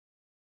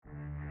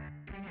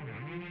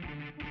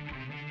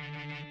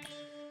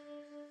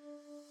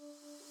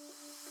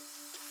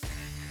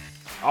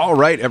All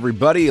right,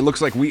 everybody. It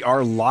looks like we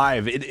are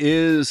live. It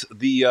is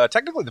the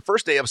technically the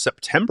first day of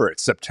September.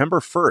 It's September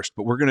 1st,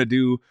 but we're going to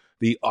do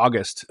the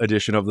August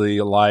edition of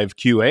the live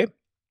QA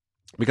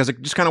because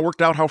it just kind of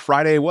worked out how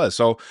Friday was.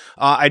 So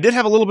I did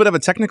have a little bit of a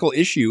technical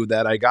issue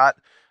that I got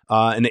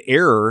an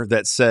error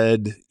that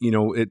said,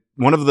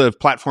 one of the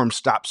platforms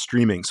stopped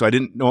streaming. So I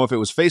didn't know if it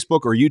was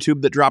Facebook or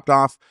YouTube that dropped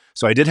off.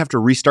 So I did have to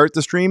restart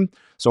the stream.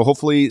 So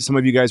hopefully some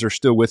of you guys are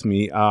still with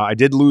me. I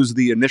did lose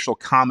the initial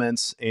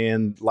comments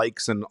and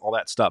likes and all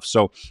that stuff.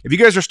 So if you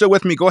guys are still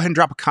with me, go ahead and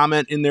drop a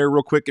comment in there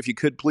real quick if you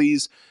could,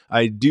 please.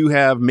 I do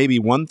have maybe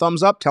one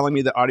thumbs up telling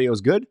me the audio is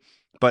good.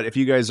 But if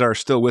you guys are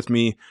still with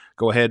me,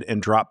 go ahead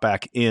and drop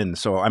back in.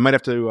 So I might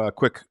have to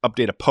quick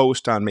update a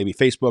post on maybe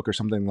Facebook or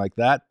something like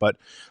that. But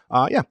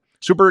yeah,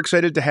 super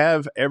excited to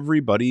have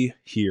everybody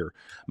here.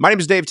 My name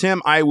is Dave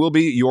Tim. I will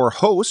be your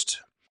host.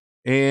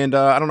 And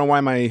I don't know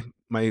why my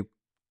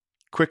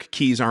quick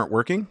keys aren't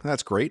working.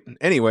 That's great.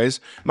 Anyways,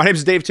 my name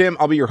is Dave Tim.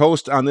 I'll be your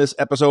host on this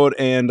episode.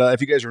 And if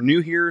you guys are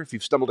new here, if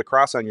you've stumbled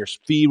across on your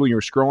feed when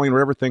you're scrolling,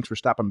 whatever, thanks for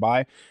stopping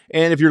by.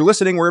 And if you're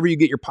listening wherever you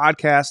get your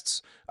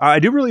podcasts, I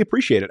do really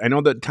appreciate it. I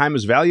know that time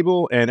is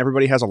valuable and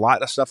everybody has a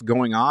lot of stuff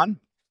going on.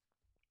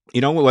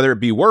 Whether it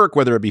be work,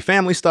 whether it be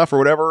family stuff or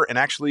whatever, and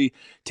actually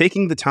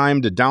taking the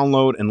time to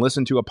download and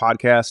listen to a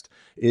podcast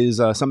is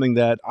something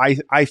that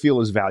I feel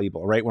is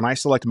valuable, right? When I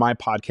select my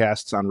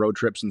podcasts on road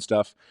trips and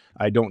stuff,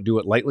 I don't do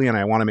it lightly, and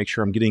I want to make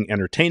sure I'm getting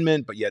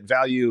entertainment, but yet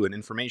value and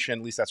information.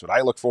 At least that's what I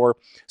look for.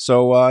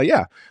 So,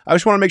 yeah, I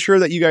just want to make sure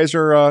that you guys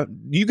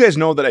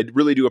know that I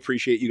really do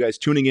appreciate you guys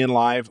tuning in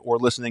live or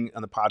listening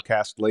on the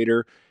podcast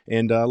later.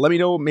 And let me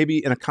know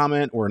maybe in a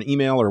comment or an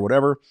email or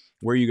whatever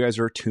where you guys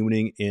are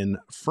tuning in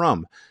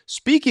from.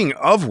 Speaking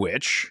of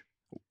which,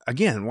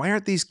 again, why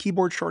aren't these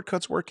keyboard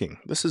shortcuts working?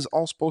 This is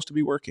all supposed to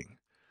be working.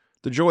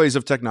 The joys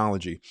of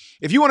technology.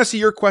 If you want to see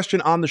your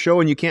question on the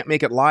show and you can't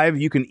make it live,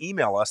 you can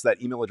email us.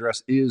 That email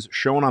address is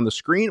shown on the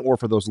screen, or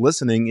for those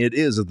listening, it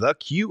is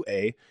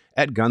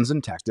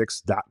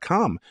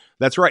theqa@gunsandtactics.com.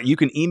 That's right. You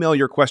can email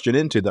your question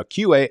into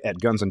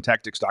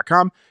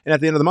theqa@gunsandtactics.com. And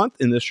at the end of the month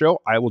in this show,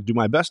 I will do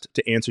my best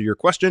to answer your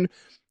question.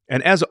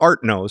 And as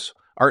Art knows,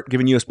 Art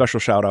giving you a special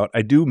shout out,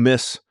 I do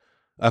miss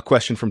a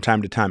question from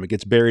time to time. It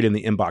gets buried in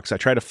the inbox. I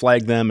try to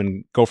flag them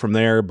and go from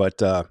there,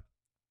 but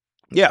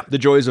yeah, the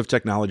joys of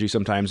technology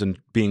sometimes and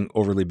being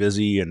overly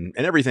busy and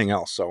everything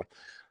else. So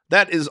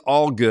that is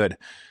all good.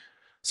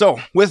 So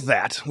with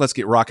that, let's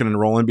get rocking and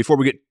rolling. Before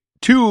we get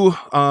to,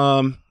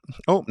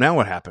 now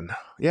what happened?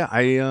 Yeah,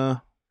 I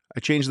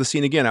changed the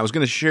scene again. I was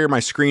going to share my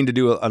screen to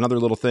do another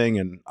little thing,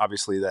 and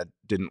obviously that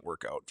didn't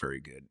work out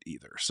very good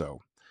either.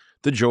 So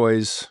the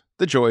joys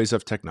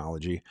of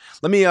technology.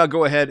 Let me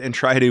go ahead and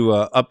try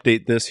to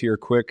update this here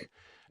quick,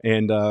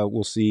 and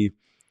we'll see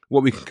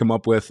what we can come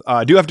up with.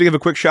 I do have to give a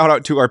quick shout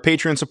out to our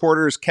Patreon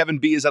supporters. Kevin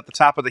B is at the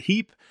top of the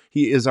heap.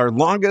 He is our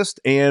longest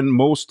and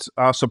most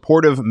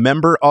supportive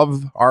member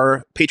of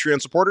our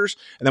Patreon supporters.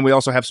 And then we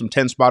also have some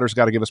 10 spotters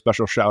got to give a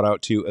special shout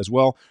out to as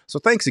well. So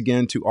thanks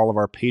again to all of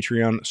our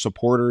Patreon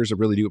supporters. I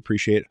really do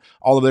appreciate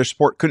all of their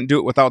support. Couldn't do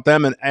it without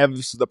them. And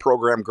as the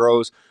program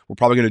grows, we're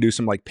probably going to do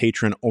some like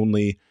patron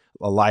only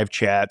live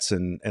chats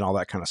and all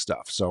that kind of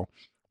stuff. So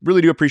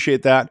really do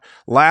appreciate that.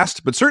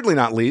 Last, but certainly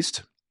not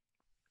least,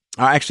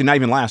 actually, not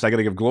even last, I got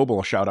to give Global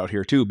a shout out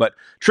here too, but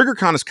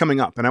TriggerCon is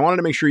coming up, and I wanted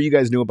to make sure you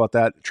guys knew about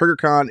that.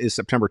 TriggerCon is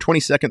September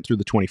 22nd through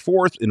the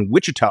 24th in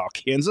Wichita,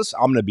 Kansas.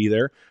 I'm going to be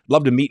there.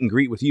 Love to meet and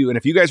greet with you. And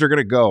if you guys are going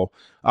to go,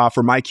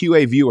 for my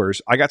QA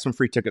viewers, I got some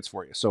free tickets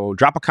for you. So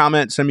drop a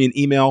comment, send me an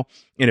email,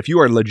 and if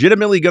you are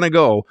legitimately going to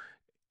go,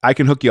 I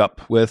can hook you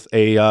up with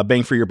a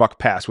bang for your buck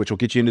pass, which will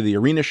get you into the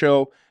arena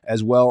show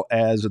as well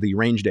as the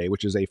range day,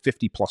 which is a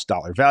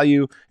 $50+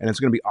 value. And it's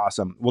going to be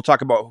awesome. We'll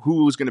talk about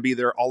who's going to be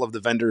there, all of the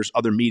vendors,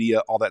 other media,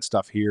 all that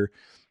stuff here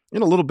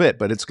in a little bit,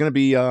 but it's going to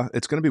be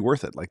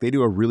worth it. Like they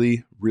do a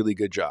really, really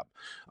good job.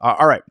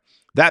 All right.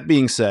 That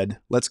being said,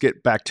 let's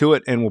get back to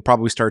it, and we'll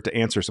probably start to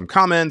answer some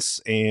comments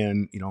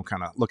and,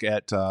 kind of look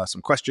at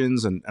some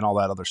questions and all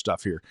that other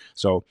stuff here.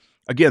 So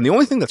again, the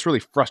only thing that's really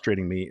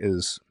frustrating me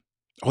is,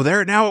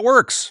 now it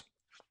works.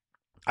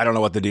 I don't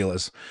know what the deal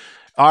is.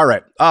 All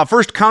right.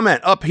 First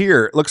comment up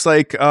here. Looks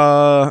like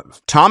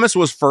Thomas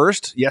was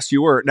first. Yes,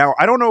 you were. Now,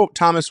 I don't know,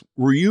 Thomas,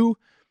 were you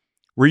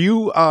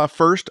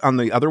first on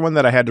the other one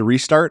that I had to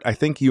restart? I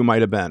think you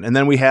might have been. And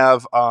then we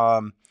have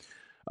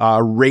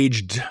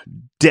Rage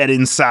Dead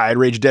Inside.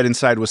 Rage Dead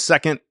Inside was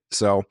second.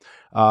 So,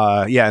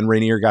 yeah, and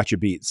Rainier got you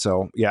beat.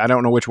 So, yeah, I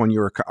don't know which one you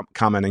were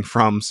commenting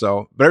from.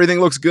 So, but everything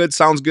looks good,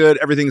 sounds good,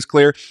 everything's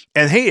clear.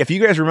 And hey, if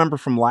you guys remember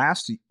from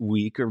last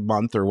week or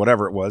month or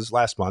whatever it was,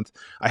 last month,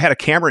 I had a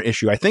camera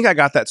issue. I think I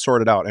got that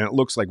sorted out, and it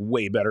looks like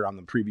way better on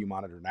the preview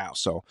monitor now.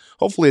 So,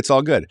 hopefully it's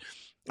all good.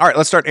 All right,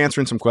 let's start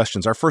answering some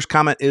questions. Our first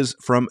comment is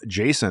from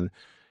Jason.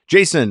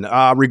 Jason,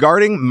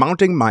 regarding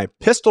mounting my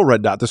pistol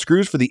red dot, the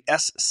screws for the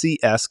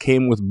SCS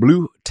came with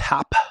blue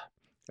tape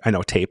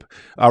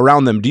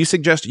around them. Do you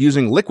suggest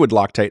using liquid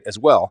Loctite as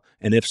well?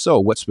 And if so,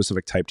 what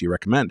specific type do you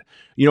recommend?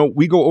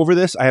 We go over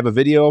this. I have a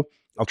video.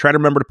 I'll try to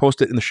remember to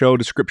post it in the show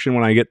description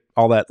when I get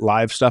all that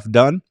live stuff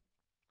done.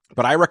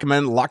 But I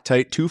recommend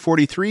Loctite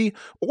 243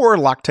 or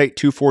Loctite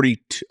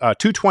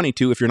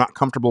 222 if you're not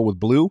comfortable with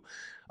blue.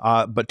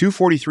 But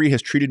 243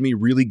 has treated me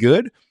really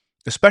good,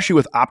 especially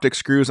with optic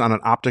screws on an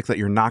optic that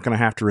you're not going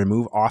to have to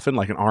remove often,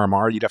 like an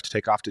RMR you'd have to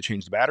take off to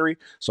change the battery.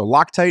 So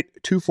Loctite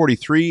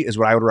 243 is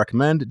what I would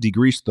recommend.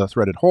 Degrease the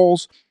threaded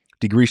holes,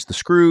 degrease the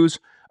screws,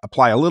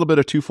 apply a little bit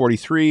of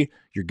 243,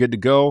 you're good to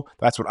go.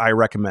 That's what I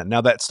recommend.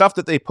 Now, that stuff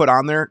that they put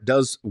on there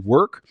does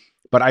work,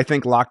 but I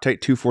think Loctite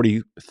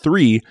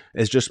 243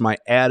 is just my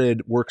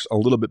added, works a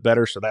little bit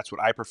better, so that's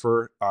what I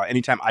prefer.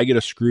 Anytime I get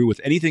a screw with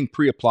anything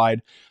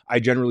pre-applied, I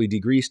generally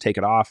degrease, take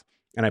it off,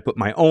 and I put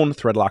my own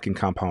thread locking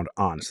compound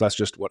on. So that's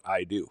just what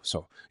I do.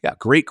 So yeah,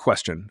 great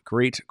question.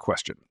 Great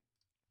question.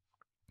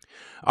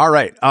 All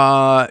right.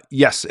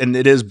 Yes, and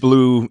it is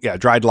blue,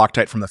 dried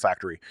Loctite from the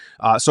factory.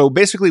 So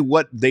basically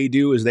what they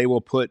do is they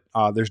will put,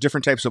 there's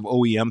different types of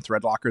OEM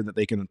thread locker that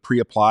they can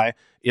pre-apply.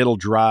 It'll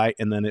dry,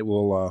 and then it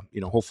will,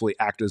 hopefully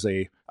act as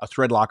a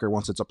thread locker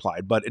once it's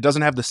applied. But it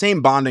doesn't have the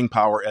same bonding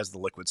power as the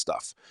liquid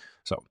stuff.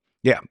 So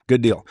yeah,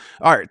 good deal.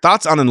 All right,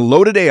 thoughts on a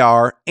loaded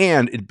AR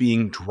and it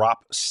being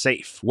drop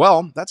safe?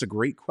 Well, that's a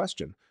great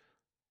question.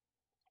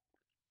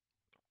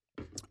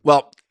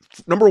 Well,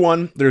 number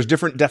one, there's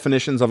different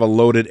definitions of a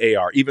loaded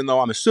AR, even though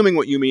I'm assuming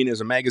what you mean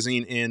is a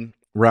magazine in,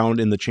 round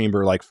in the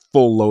chamber, like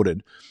full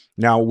loaded.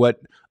 Now,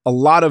 what a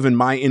lot of in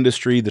my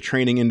industry, the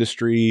training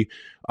industry,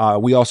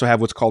 we also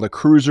have what's called a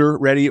cruiser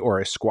ready or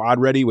a squad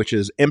ready, which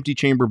is empty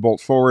chamber, bolt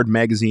forward,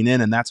 magazine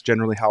in, and that's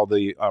generally how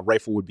the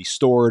rifle would be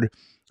stored,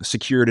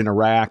 secured in a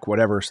rack,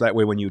 whatever. So that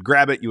way when you would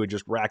grab it, you would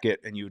just rack it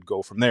and you would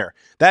go from there.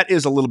 That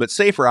is a little bit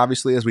safer,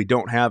 obviously, as we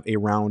don't have a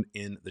round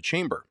in the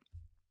chamber.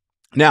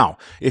 Now,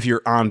 if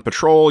you're on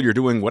patrol, you're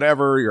doing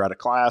whatever, you're at a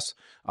class,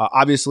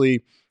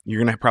 obviously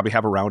you're going to probably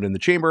have a round in the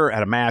chamber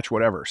at a match,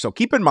 whatever. So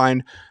keep in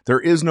mind, there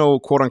is no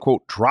quote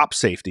unquote drop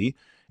safety,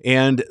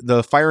 and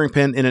the firing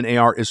pin in an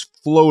AR is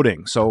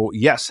floating. So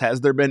yes,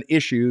 has there been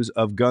issues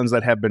of guns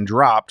that have been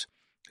dropped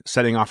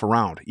setting off a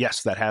round?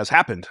 Yes, that has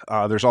happened.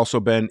 There's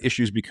also been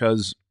issues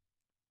because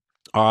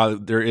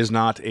there is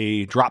not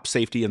a drop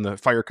safety in the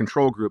fire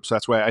control group. So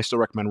that's why I still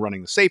recommend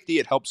running the safety.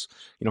 It helps,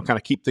 kind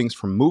of keep things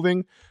from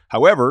moving.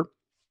 However,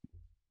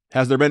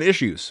 has there been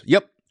issues?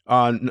 Yep.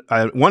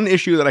 One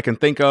issue that I can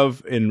think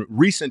of in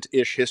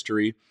recent-ish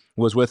history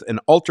was with an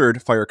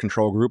altered fire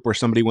control group where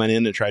somebody went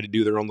in and tried to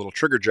do their own little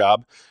trigger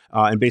job.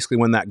 And basically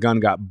when that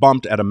gun got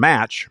bumped at a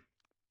match,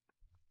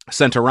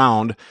 sent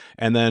around,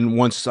 and then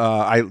once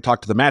I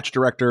talked to the match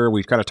director,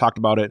 we kind of talked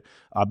about it.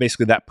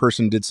 Basically, that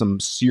person did some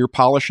sear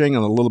polishing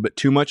and a little bit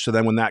too much. So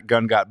then when that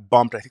gun got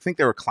bumped, I think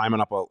they were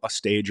climbing up a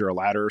stage or a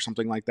ladder or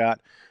something like that,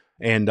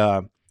 and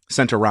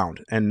sent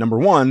around. And number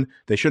one,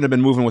 they shouldn't have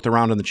been moving with the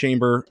round in the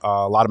chamber.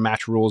 A lot of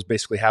match rules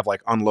basically have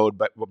like unload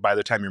by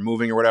the time you're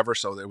moving or whatever.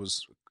 So there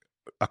was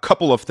a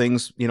couple of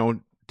things,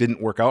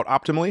 didn't work out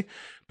optimally,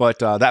 but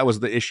that was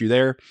the issue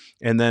there.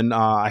 And then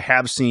I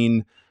have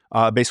seen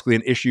basically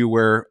an issue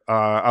where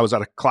I was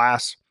at a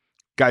class,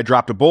 guy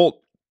dropped a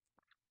bolt,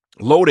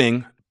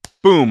 loading,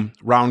 boom,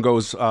 round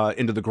goes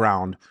into the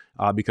ground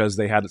because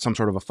they had some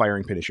sort of a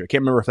firing pin issue. I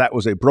can't remember if that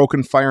was a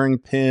broken firing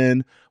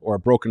pin or a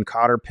broken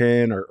cotter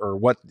pin or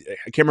what.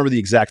 I can't remember the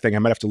exact thing. I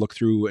might have to look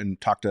through and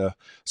talk to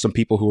some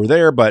people who were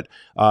there, but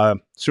as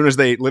soon as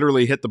they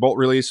literally hit the bolt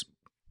release,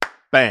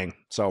 bang.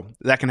 So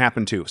that can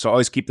happen too. So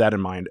always keep that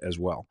in mind as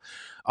well.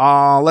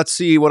 Let's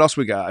see what else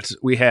we got.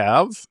 We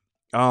have,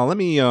 let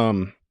me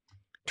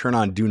turn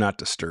on Do Not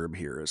Disturb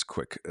here as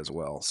quick as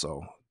well.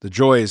 So the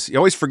joys, you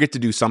always forget to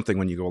do something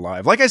when you go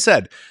live. Like I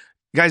said,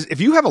 guys,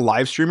 if you have a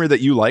live streamer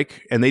that you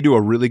like and they do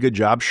a really good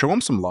job, show them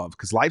some love,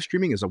 because live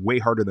streaming is way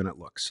harder than it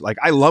looks. Like,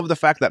 I love the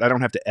fact that I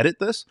don't have to edit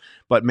this,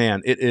 but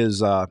man, it is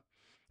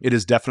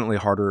definitely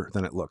harder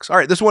than it looks. All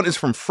right, this one is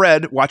from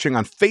Fred watching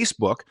on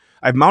Facebook.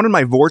 I've mounted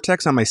my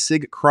Vortex on my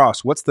SIG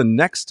Cross. What's the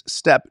next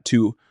step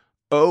to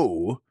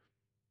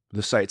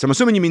the sights? I'm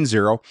assuming you mean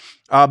zero,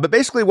 but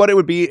basically what it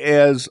would be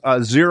is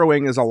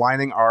zeroing is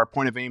aligning our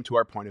point of aim to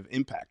our point of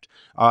impact.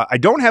 I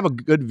don't have a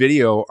good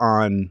video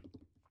on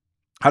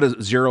how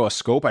to zero a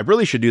scope. I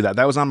really should do that.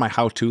 That was on my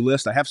how-to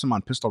list. I have some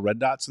on pistol red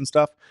dots and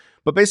stuff,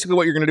 but basically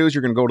what you're going to do is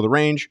you're going to go to the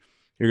range,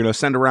 you're going to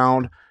send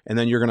around, and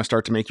then you're going to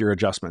start to make your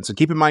adjustments. And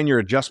keep in mind your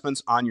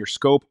adjustments on your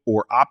scope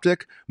or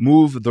optic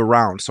move the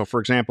round. So for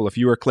example, if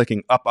you are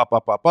clicking up, up,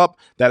 up, up, up,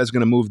 that is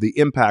going to move the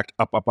impact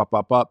up, up, up,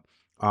 up, up.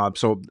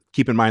 So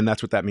keep in mind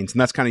that's what that means.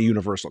 And that's kind of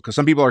universal, because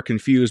some people are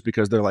confused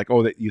because they're like,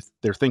 oh, they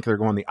think they're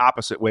going the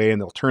opposite way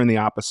and they'll turn the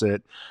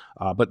opposite.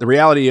 But the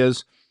reality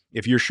is,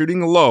 if you're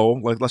shooting low,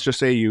 like let's just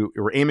say you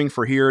were aiming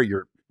for here,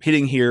 you're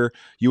hitting here,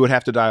 you would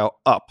have to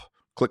dial up,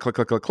 click, click,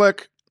 click, click,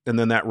 click, and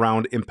then that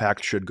round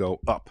impact should go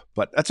up.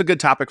 But that's a good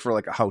topic for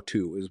like a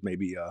how-to, is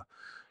maybe,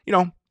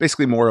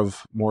 basically more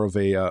of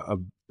a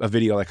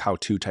video like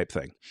how-to type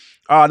thing.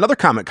 Another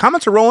comment.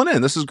 Comments are rolling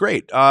in. This is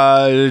great.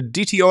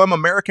 DTOM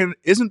American,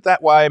 isn't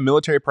that why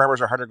military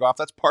primers are harder to go off?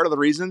 That's part of the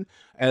reason,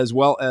 as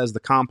well as the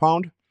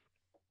compound.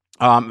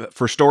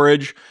 For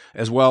storage,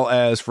 as well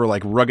as for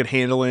like rugged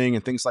handling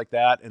and things like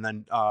that. And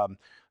then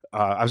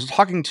I was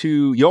talking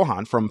to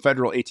Johan from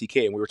Federal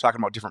ATK, and we were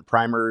talking about different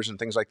primers and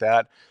things like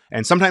that.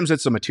 And sometimes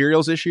it's a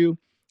materials issue.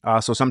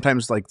 So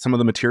sometimes like some of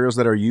the materials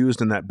that are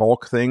used in that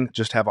bulk thing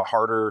just have a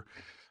harder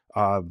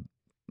uh,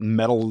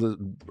 metal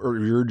or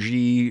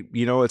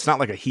it's not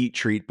like a heat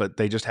treat, but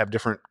they just have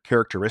different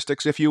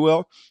characteristics, if you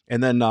will.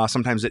 And then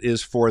sometimes it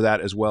is for that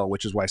as well,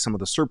 which is why some of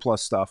the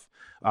surplus stuff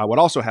would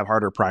also have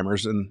harder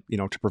primers and,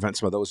 to prevent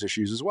some of those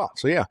issues as well.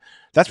 So yeah,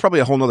 that's probably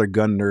a whole nother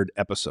gun nerd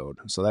episode.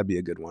 So that'd be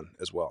a good one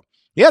as well.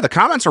 Yeah, the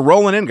comments are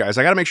rolling in, guys.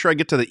 I got to make sure I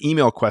get to the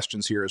email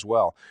questions here as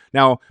well.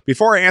 Now,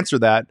 before I answer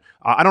that,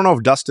 I don't know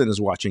if Dustin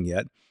is watching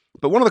yet,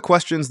 but one of the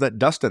questions that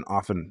Dustin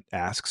often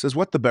asks is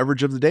what the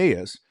beverage of the day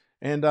is.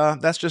 And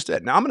that's just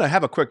it. Now, I'm going to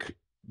have a quick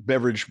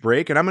beverage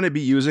break, and I'm going to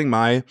be using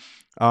my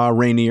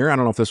Rainier. I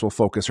don't know if this will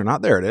focus or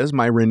not. There it is,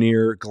 my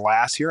Rainier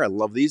glass here. I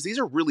love these. These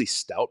are really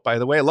stout, by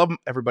the way. I love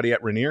everybody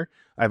at Rainier.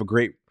 I have a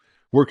great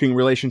working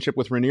relationship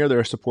with Rainier. They're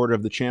a supporter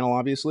of the channel,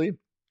 obviously,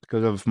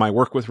 because of my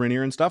work with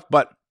Rainier and stuff,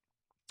 but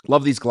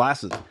love these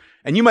glasses.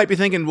 And you might be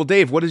thinking, well,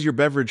 Dave, what is your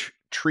beverage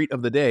treat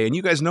of the day? And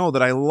you guys know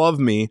that I love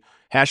me,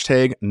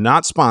 hashtag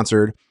not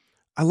sponsored.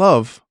 I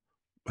got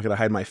to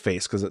hide my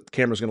face because the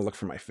camera's going to look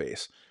for my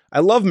face. I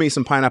love me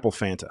some pineapple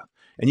Fanta.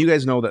 And you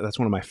guys know that that's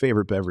one of my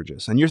favorite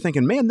beverages. And you're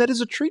thinking, man, that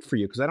is a treat for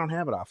you because I don't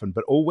have it often.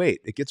 But oh,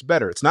 wait, it gets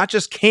better. It's not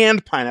just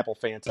canned pineapple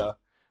Fanta.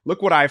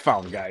 Look what I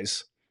found,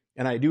 guys.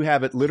 And I do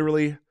have it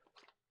literally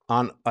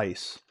on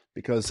ice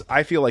because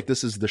I feel like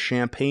this is the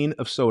champagne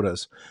of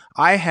sodas.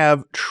 I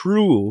have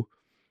true,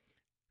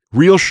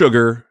 real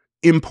sugar,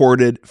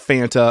 imported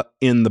Fanta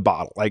in the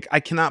bottle. Like,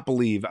 I cannot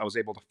believe I was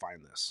able to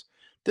find this.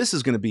 This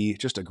is going to be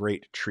just a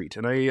great treat.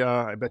 And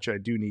I bet you I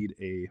do need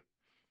a...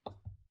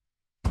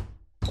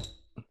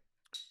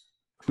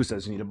 Who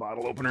says you need a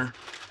bottle opener?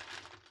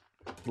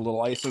 A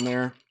little ice in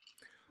there.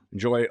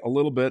 Enjoy a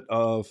little bit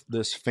of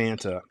this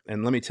Fanta.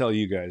 And let me tell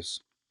you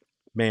guys,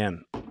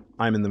 man,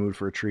 I'm in the mood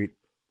for a treat.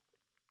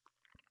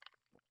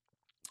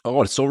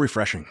 Oh, it's so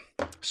refreshing.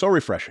 So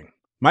refreshing.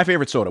 My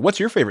favorite soda. What's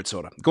your favorite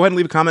soda? Go ahead and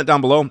leave a comment down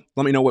below.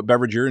 Let me know what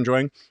beverage you're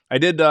enjoying. I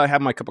did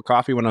have my cup of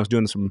coffee when I was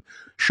doing some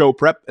show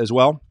prep as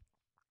well.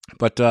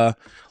 But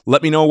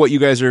let me know what you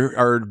guys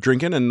are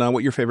drinking and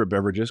what your favorite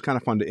beverage is. Kind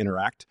of fun to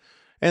interact.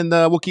 And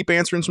we'll keep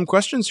answering some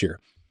questions here.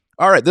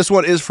 All right, this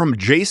one is from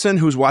Jason,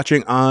 who's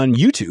watching on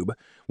YouTube.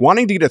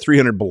 Wanting to get a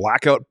 300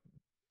 Blackout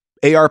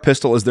AR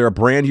pistol. Is there a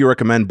brand you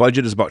recommend?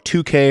 Budget is about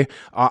 $2,000.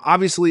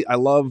 Obviously, I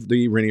love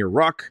the Rainier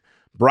Ruck,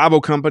 Bravo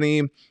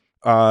Company,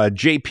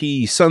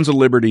 JP, Sons of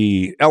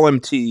Liberty,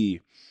 LMT.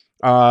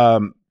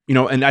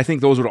 And I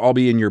think those would all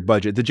be in your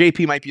budget. The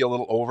JP might be a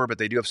little over, but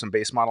they do have some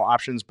base model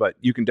options, but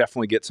you can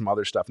definitely get some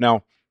other stuff.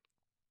 Now,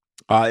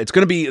 it's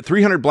going to be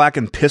 300 Black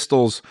and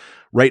pistols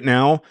right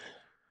now.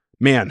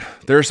 Man,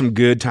 there are some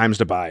good times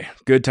to buy.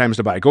 Good times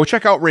to buy. Go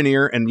check out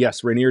Rainier. And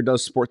yes, Rainier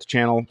does support the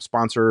channel,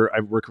 sponsor, I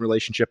work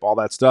relationship, all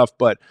that stuff.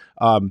 But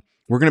we're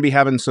going to be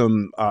having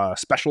some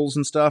specials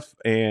and stuff.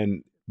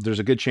 And there's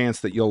a good chance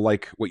that you'll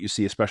like what you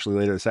see, especially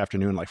later this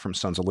afternoon, like from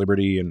Sons of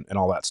Liberty and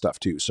all that stuff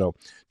too. So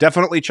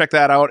definitely check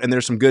that out. And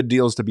there's some good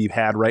deals to be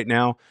had right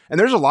now. And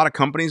there's a lot of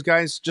companies,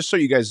 guys, just so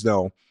you guys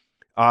know.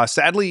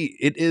 Sadly,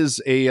 it's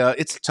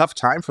a tough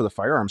time for the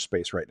firearms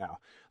space right now.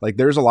 Like,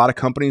 there's a lot of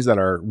companies that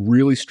are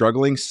really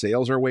struggling.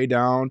 Sales are way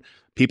down.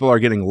 People are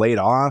getting laid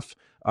off.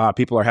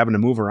 People are having to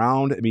move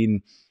around. I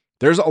mean,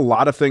 there's a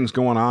lot of things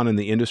going on in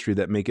the industry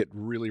that make it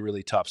really,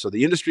 really tough. So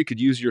the industry could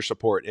use your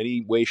support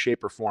any way,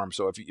 shape, or form.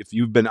 So if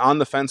you've been on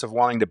the fence of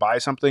wanting to buy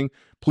something,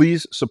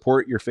 please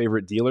support your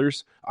favorite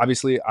dealers.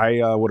 Obviously,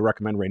 I would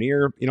recommend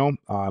Rainier,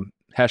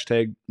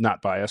 hashtag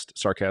not biased,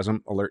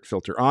 sarcasm, alert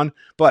filter on.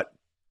 But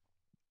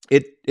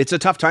it's a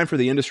tough time for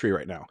the industry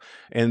right now.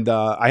 And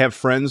I have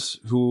friends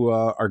who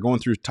are going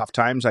through tough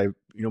times.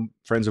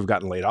 Friends who've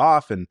gotten laid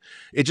off, and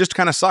it just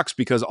kind of sucks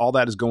because all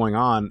that is going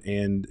on,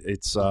 and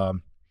it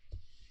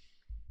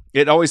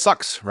always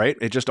sucks, right?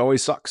 It just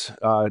always sucks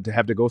to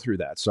have to go through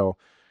that. So,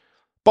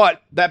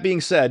 but that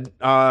being said,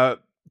 trying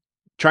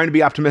to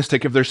be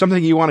optimistic. If there's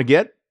something you want to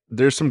get,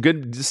 there's some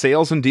good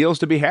sales and deals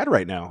to be had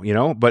right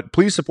now, but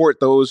please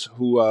support those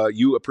who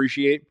you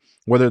appreciate.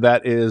 Whether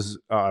that is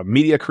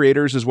media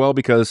creators as well,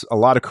 because a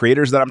lot of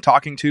creators that I'm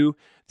talking to,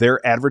 their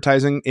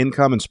advertising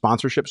income and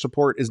sponsorship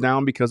support is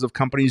down because of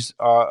companies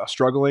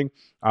struggling.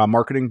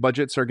 Marketing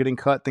budgets are getting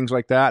cut, things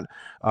like that.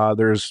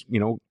 There's,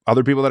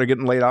 other people that are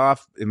getting laid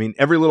off. I mean,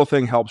 every little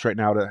thing helps right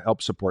now to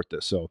help support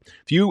this. So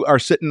if you are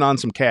sitting on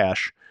some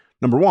cash,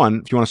 number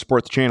one, if you want to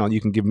support the channel, you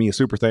can give me a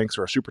super thanks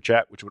or a super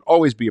chat, which would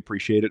always be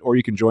appreciated, or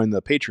you can join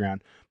the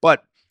Patreon.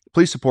 But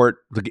please support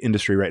the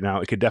industry right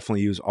now. It could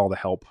definitely use all the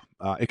help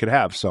it could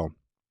have. So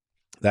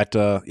that's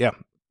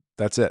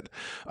it.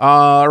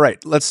 All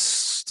right, let's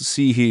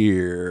see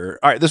here.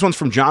 All right, this one's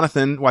from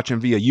Jonathan, watching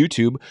via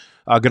YouTube.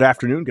 Good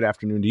afternoon. Good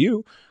afternoon to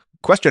you.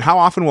 Question, how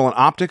often will an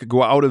optic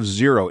go out of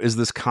zero? Is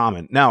this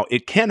common? Now,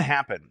 it can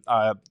happen.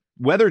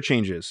 Weather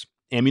changes,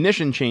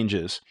 ammunition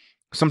changes,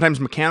 sometimes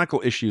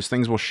mechanical issues,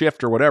 things will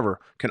shift or whatever,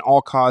 can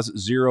all cause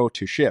zero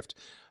to shift.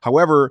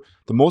 However,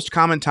 the most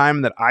common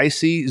time that I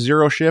see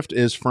zero shift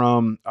is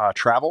from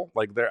travel.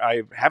 Like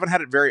I haven't had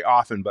it very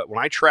often, but when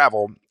I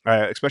travel,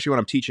 especially when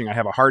I'm teaching, I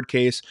have a hard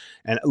case,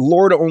 and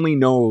Lord only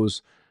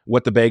knows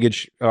what the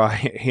baggage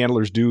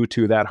handlers do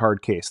to that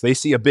hard case. They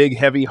see a big,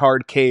 heavy,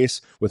 hard case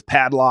with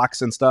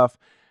padlocks and stuff.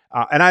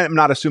 And I'm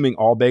not assuming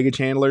all baggage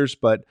handlers,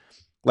 but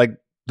like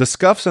the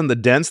scuffs and the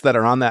dents that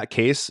are on that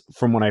case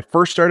from when I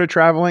first started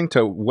traveling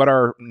to what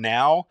are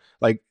now,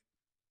 like,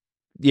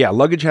 yeah,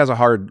 luggage has a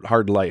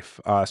hard life.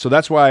 So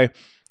that's why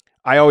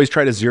I always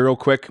try to zero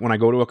quick when I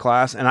go to a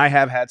class, and I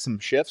have had some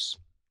shifts.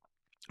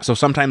 So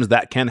sometimes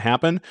that can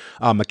happen.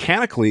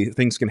 Mechanically,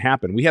 things can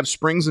happen. We have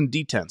springs and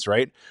detents,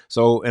 right?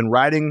 So, and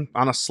riding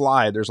on a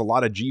slide, there's a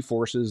lot of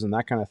G-forces and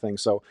that kind of thing.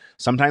 So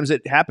sometimes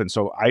it happens.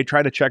 So I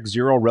try to check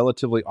zero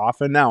relatively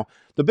often. Now,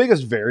 the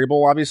biggest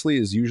variable, obviously,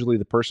 is usually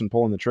the person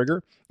pulling the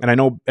trigger. And I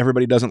know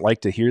everybody doesn't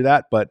like to hear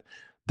that, but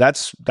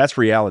that's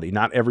reality.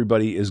 Not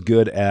everybody is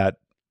good at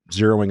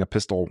zeroing a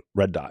pistol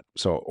red dot,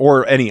 so,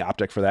 or any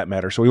optic for that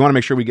matter. So we want to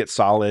make sure we get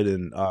solid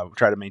and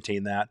try to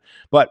maintain that.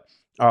 But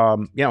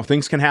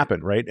things can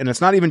happen, right? And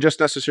it's not even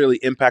just necessarily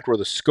impact where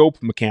the scope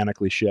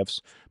mechanically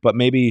shifts, but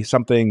maybe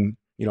something,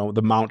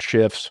 the mount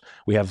shifts.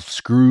 We have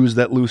screws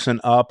that loosen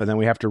up, and then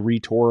we have to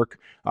retorque.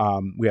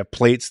 We have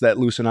plates that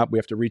loosen up. We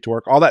have to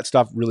retorque. All that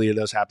stuff really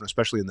does happen,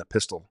 especially in the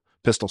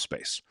pistol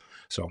space.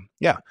 So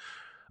yeah.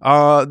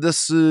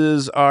 This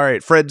is all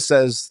right. Fred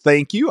says,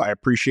 thank you. I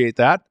appreciate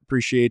that.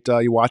 Appreciate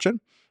you watching.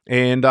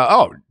 And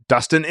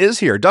Dustin is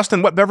here.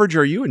 Dustin, what beverage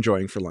are you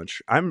enjoying for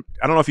lunch? I don't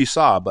know if you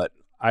saw, but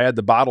I had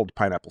the bottled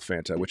pineapple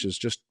Fanta, which is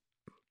just,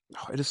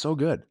 it is so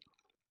good.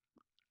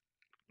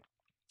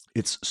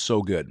 It's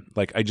so good.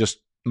 Like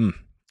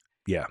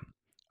yeah,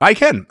 I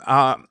can.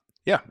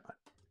 Yeah,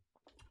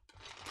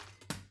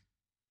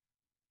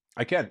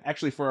 I can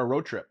actually for a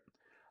road trip.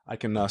 I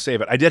can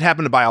save it. I did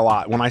happen to buy a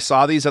lot when I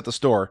saw these at the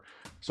store.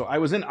 So I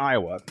was in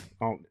Iowa.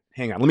 Oh,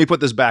 hang on. Let me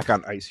put this back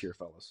on ice here,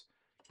 fellas.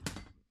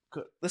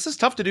 This is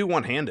tough to do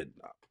one-handed.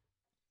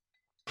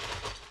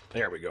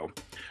 There we go.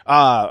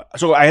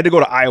 So I had to go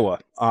to Iowa,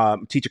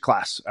 teach a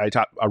class. I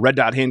taught a red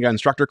dot handgun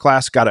instructor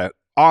class, got an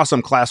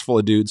awesome class full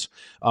of dudes.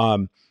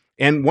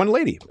 And one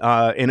lady,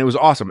 and it was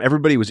awesome.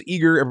 Everybody was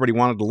eager. Everybody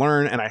wanted to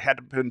learn. And I had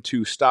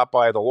to stop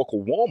by the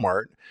local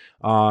Walmart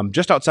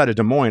just outside of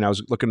Des Moines. I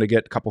was looking to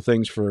get a couple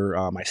things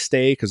for my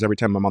stay, because every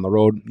time I'm on the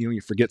road,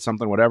 you forget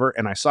something, whatever.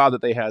 And I saw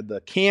that they had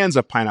the cans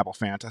of pineapple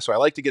Fanta. So I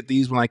like to get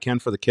these when I can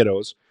for the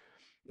kiddos,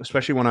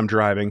 especially when I'm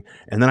driving.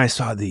 And then I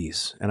saw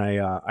these, and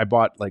I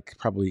bought like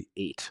probably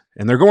 8.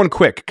 And they're going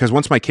quick, because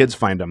once my kids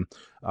find them,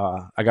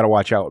 I got to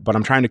watch out. But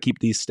I'm trying to keep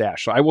these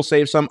stashed. So I will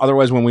save some.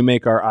 Otherwise, when we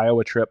make our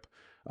Iowa trip,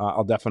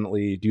 I'll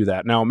definitely do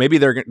that. Now, maybe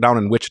they're down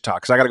in Wichita,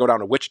 because I got to go down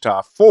to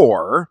Wichita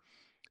for,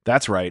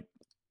 that's right,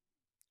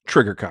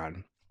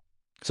 TriggerCon.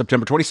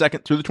 September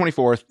 22nd through the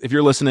 24th. If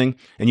you're listening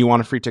and you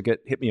want a free ticket,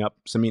 hit me up.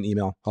 Send me an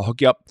email. I'll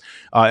hook you up.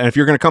 And if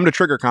you're going to come to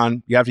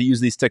TriggerCon, you have to use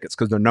these tickets,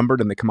 because they're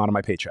numbered and they come out of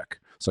my paycheck.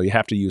 So you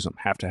have to use them.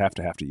 Have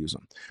to use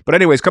them. But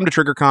anyways, come to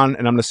TriggerCon,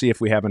 and I'm going to see if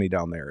we have any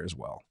down there as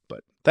well.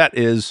 But that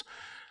is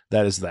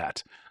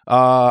that.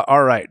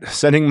 All right.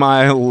 Sending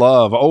my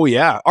love. Oh,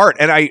 yeah. Art.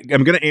 And I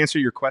am going to answer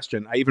your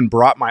question. I even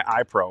brought my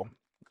iPro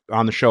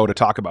on the show to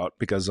talk about,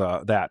 because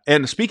that.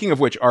 And speaking of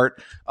which,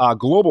 Art,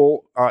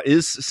 Global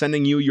is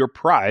sending you your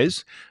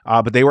prize,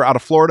 but they were out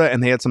of Florida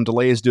and they had some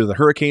delays due to the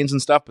hurricanes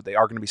and stuff, but they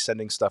are going to be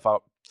sending stuff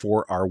out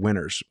for our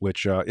winners,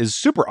 which is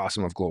super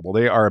awesome of Global.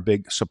 They are a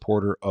big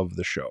supporter of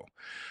the show.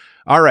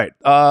 All right.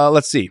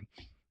 Let's see.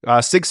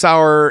 Sig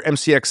Sauer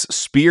MCX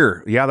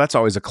Spear. Yeah, that's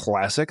always a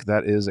classic.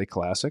 That is a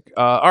classic.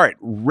 All right.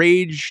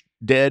 Rage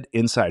Dead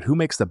Inside. Who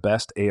makes the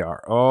best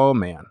AR? Oh,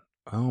 man.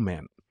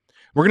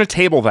 We're going to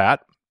table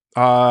that.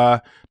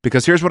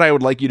 Because here's what I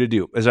would like you to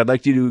do, is I'd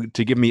like you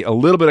to give me a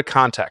little bit of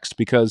context,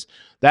 because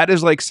that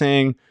is like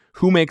saying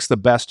who makes the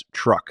best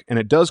truck. And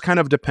it does kind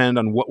of depend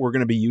on what we're going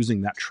to be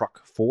using that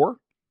truck for,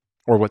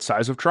 or what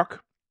size of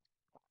truck.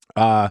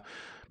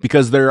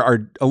 Because there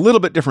are a little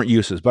bit different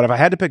uses, but if I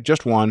had to pick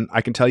just one,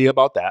 I can tell you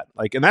about that.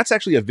 And that's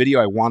actually a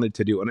video I wanted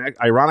to do. And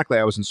ironically,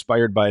 I was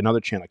inspired by another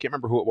channel. I can't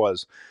remember who it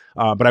was.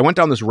 But I went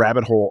down this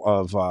rabbit hole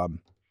of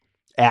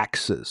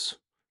axes,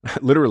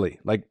 literally,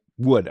 like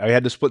wood. I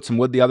had to split some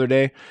wood the other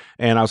day,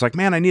 and I was like,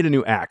 man, I need a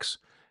new axe.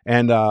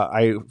 And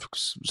I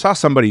saw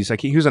somebody's,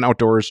 like, he was an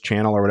outdoors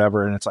channel or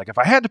whatever, and it's like, if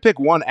I had to pick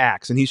one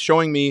axe, and he's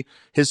showing me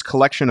his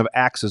collection of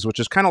axes, which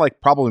is kind of like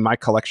probably my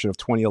collection of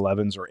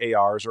 2011s or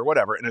ARs or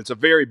whatever, and it's a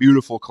very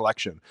beautiful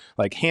collection,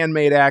 like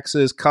handmade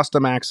axes,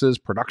 custom axes,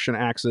 production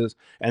axes,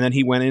 and then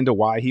he went into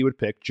why he would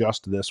pick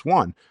just this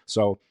one.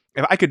 So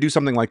if I could do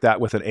something like that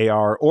with an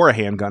AR or a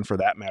handgun, for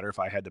that matter, if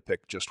I had to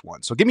pick just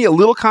one. So give me a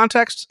little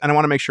context, and I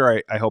want to make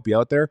sure I help you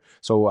out there.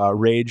 So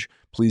Rage,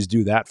 please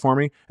do that for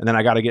me. And then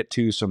I got to get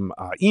to some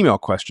email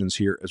questions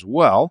here as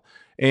well.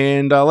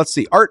 And let's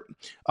see. Art,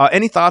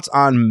 any thoughts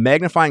on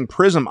magnifying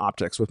prism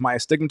optics? With my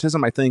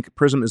astigmatism, I think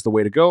prism is the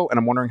way to go, and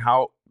I'm wondering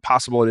how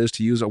possible it is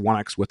to use a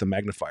 1x with a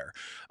magnifier.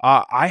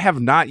 I have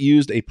not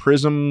used a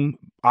prism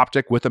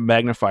optic with a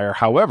magnifier.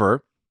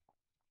 However,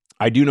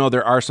 I do know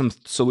there are some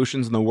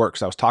solutions in the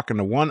works. I was talking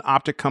to one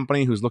optic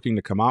company who's looking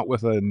to come out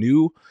with a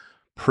new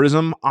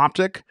prism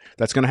optic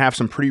that's going to have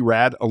some pretty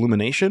rad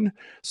illumination.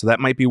 So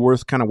that might be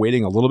worth kind of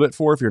waiting a little bit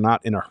for if you're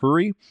not in a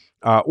hurry.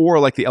 Or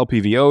like the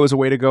LPVO is a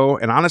way to go.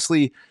 And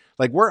honestly,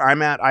 like where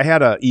I'm at, I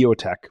had a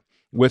EOTech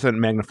with a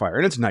magnifier,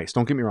 and it's nice.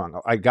 Don't get me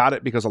wrong. I got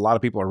it because a lot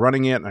of people are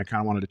running it, and I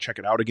kind of wanted to check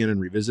it out again and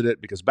revisit it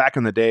because back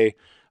in the day,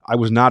 I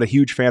was not a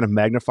huge fan of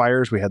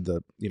magnifiers. We had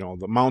the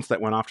mounts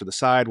that went off to the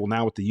side. Well,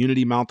 now with the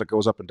Unity mount that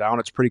goes up and down,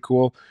 it's pretty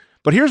cool.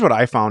 But here's what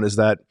I found is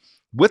that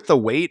with the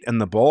weight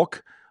and the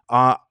bulk,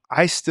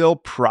 I still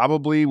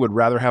probably would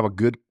rather have a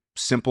good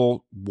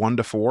simple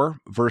 1:4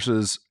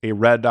 versus a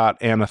red dot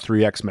and a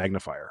 3x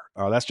magnifier.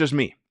 That's just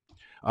me.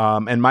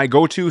 And my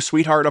go-to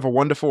sweetheart of a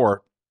 1:4,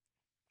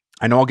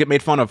 I know I'll get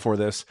made fun of for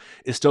this,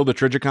 is still the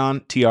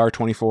Trijicon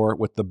TR24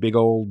 with the big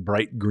old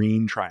bright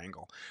green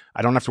triangle.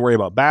 I don't have to worry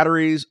about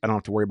batteries. I don't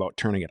have to worry about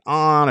turning it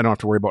on. I don't have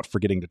to worry about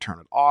forgetting to turn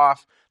it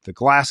off. The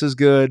glass is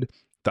good.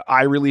 The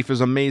eye relief is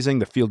amazing.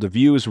 The field of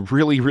view is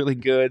really, really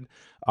good.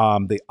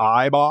 The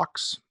eye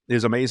box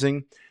is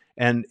amazing.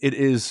 And it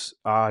is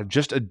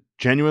just a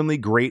genuinely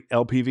great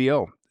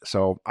LPVO.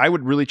 So I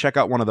would really check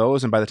out one of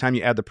those. And by the time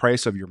you add the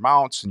price of your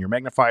mounts and your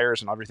magnifiers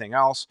and everything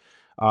else,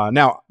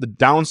 now the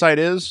downside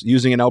is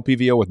using an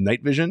LPVO with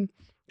night vision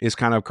is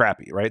kind of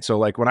crappy, right? So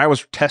like when I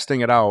was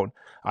testing it out,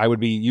 I would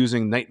be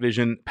using night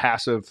vision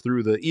passive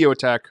through the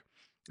EOTech.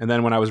 And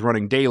then when I was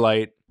running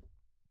daylight,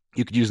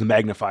 you could use the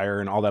magnifier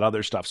and all that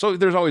other stuff. So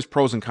there's always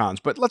pros and cons,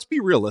 but let's be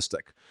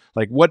realistic.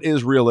 Like what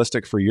is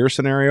realistic for your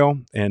scenario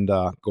and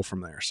go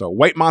from there. So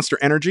White Monster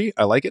Energy,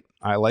 I like it.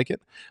 I like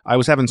it. I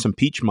was having some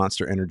Peach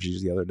Monster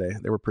Energies the other day.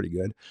 They were pretty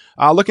good.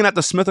 Looking at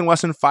the Smith &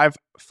 Wesson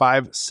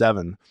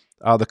 5.57,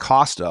 the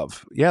cost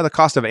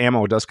of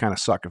ammo does kind of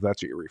suck if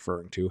that's what you're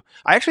referring to.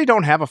 I actually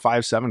don't have a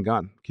 5.7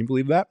 gun. Can you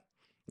believe that?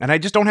 And I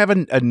just don't have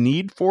a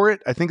need for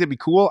it. I think that'd be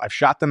cool. I've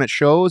shot them at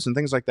shows and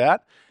things like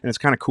that, and it's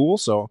kind of cool.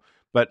 So,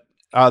 but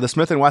the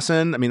Smith &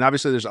 Wesson, I mean,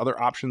 obviously there's other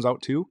options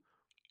out too.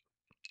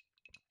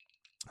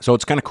 So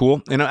it's kind of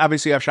cool. And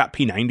obviously I've shot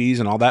P90s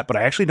and all that, but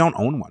I actually don't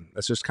own one.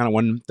 That's just kind of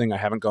one thing I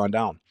haven't gone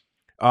down.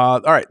 All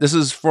right. This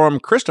is from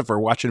Christopher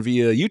watching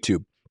via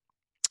YouTube.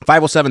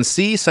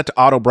 507C set to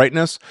auto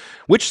brightness.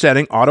 Which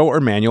setting, auto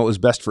or manual, is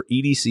best for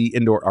EDC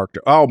indoor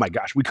Arctic? Oh my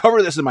gosh. We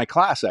cover this in my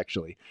class,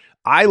 actually.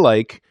 I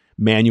like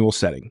manual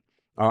setting.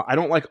 I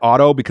don't like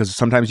auto because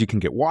sometimes you can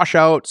get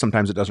washout.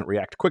 Sometimes it doesn't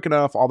react quick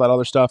enough, all that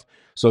other stuff.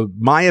 So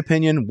my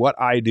opinion, what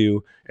I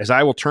do is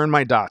I will turn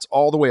my dots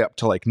all the way up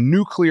to like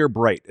nuclear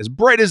bright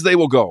as they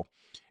will go.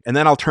 And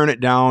then I'll turn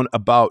it down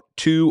about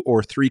 2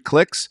 or 3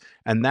 clicks.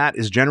 And that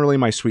is generally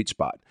my sweet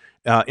spot.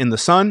 In the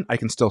sun, I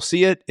can still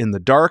see it. In the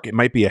dark, it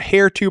might be a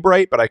hair too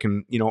bright, but I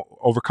can,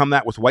 overcome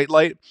that with white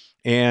light.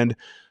 And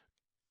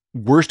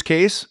worst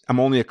case,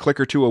 I'm only a click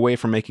or two away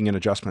from making an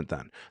adjustment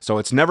then. So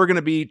it's never going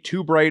to be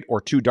too bright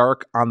or too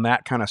dark on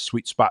that kind of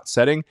sweet spot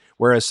setting.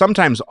 Whereas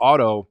sometimes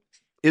auto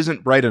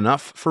isn't bright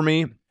enough for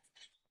me.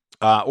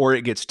 Or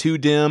it gets too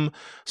dim.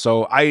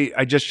 So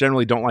I just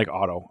generally don't like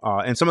auto.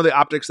 And some of the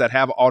optics that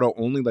have auto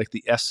only, like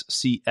the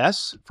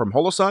SCS from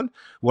Holosun,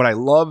 what I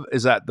love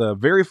is that the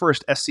very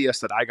first SCS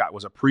that I got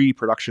was a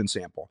pre-production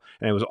sample,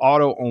 and it was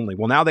auto only.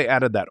 Well, now they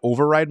added that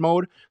override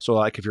mode. So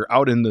like if you're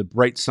out in the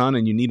bright sun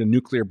and you need a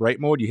nuclear bright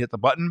mode, you hit the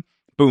button,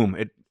 boom,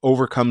 it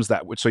overcomes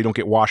that, so you don't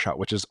get washout,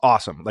 which is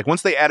awesome. Like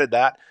once they added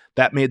that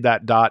made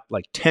that dot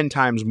like 10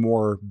 times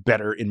more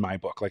better in my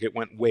book. Like it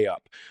went way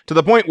up to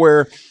the point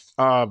where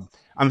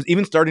I'm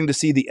even starting to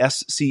see the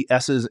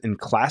SCSs in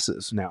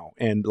classes now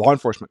and law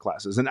enforcement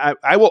classes. And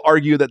I will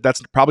argue that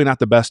that's probably not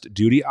the best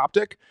duty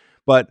optic,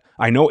 but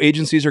I know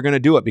agencies are going to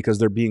do it because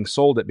they're being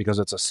sold it because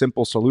it's a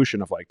simple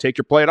solution of like, take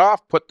your plate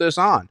off, put this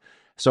on.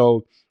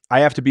 So I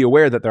have to be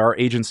aware that there are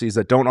agencies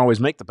that don't always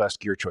make the best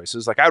gear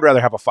choices. Like I'd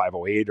rather have a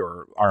 508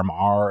 or RMR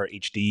or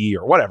HD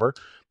or whatever,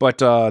 but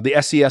the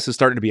SCS is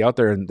starting to be out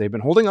there and they've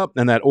been holding up,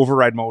 and that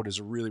override mode is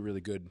a really,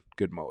 really good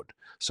mode.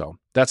 So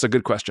that's a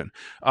good question.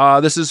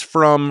 This is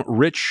from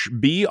Rich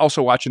B,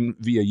 also watching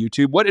via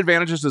YouTube. What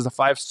advantages does the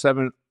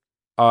 5.7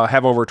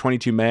 have over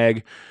 22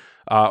 mag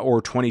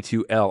or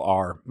 22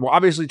 LR? Well,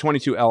 obviously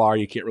 22 LR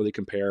you can't really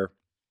compare.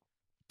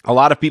 A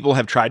lot of people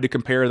have tried to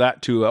compare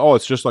that to,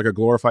 it's just like a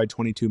glorified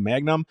 22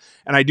 Magnum.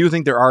 And I do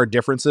think there are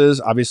differences.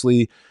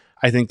 Obviously,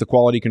 I think the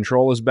quality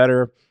control is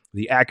better.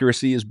 The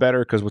accuracy is better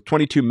because with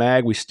 22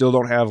 mag, we still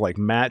don't have like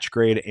match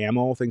grade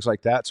ammo, things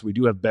like that. So we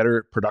do have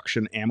better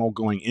production ammo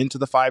going into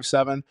the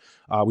 5.7.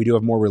 We do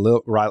have more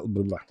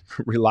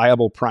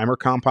reliable primer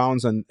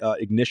compounds and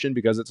ignition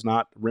because it's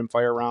not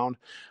rimfire round.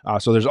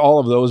 So there's all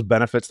of those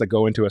benefits that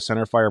go into a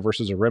centerfire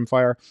versus a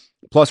rimfire.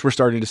 Plus, we're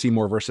starting to see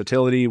more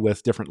versatility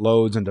with different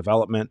loads and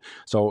development.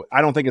 So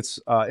I don't think it's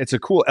a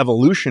cool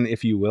evolution,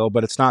 if you will,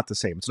 but it's not the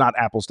same. It's not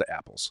apples to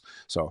apples.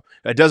 So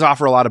it does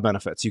offer a lot of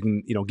benefits. You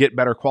can get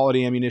better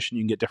quality ammunition.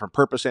 You can get different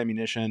purpose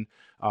ammunition.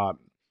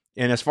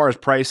 And as far as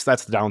price,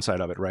 that's the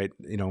downside of it, right?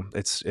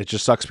 It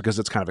just sucks because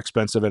it's kind of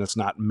expensive and it's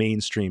not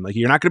mainstream. Like,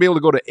 you're not going to be able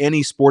to go to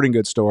any sporting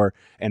goods store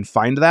and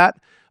find that.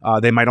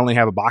 They might only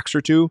have a box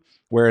or two,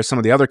 whereas some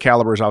of the other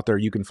calibers out there,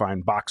 you can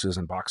find boxes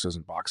and boxes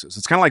and boxes.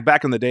 It's kind of like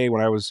back in the day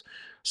when I was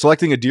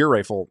selecting a deer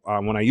rifle,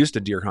 when I used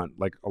to deer hunt,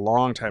 like a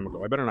long time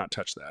ago. I better not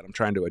touch that. I'm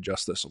trying to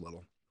adjust this a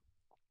little.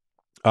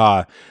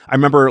 I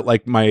remember,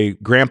 like, my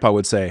grandpa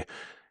would say,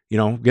 get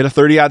a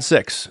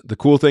 30-06. The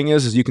cool thing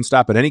is you can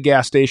stop at any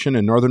gas station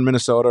in northern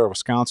Minnesota or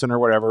Wisconsin or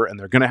whatever, and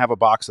they're going to have a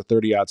box of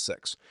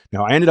 30-06.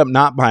 Now, I ended up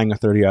not buying a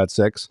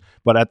 30-06,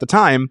 but at the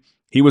time,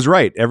 he was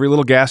right. Every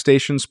little gas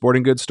station,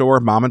 sporting goods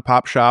store, mom and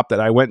pop shop that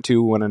I went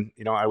to when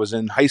I was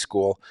in high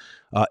school,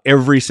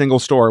 every single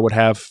store would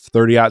have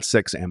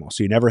 30-06 ammo,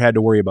 so you never had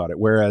to worry about it.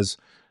 Whereas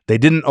they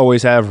didn't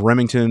always have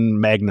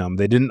Remington Magnum.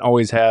 They didn't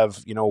always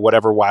have,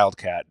 whatever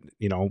Wildcat,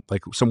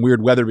 like some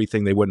weird Weatherby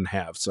thing they wouldn't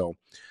have. So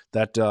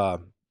that,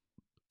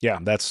 yeah,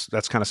 that's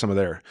kind of some of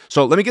there.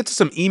 So let me get to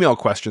some email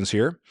questions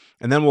here,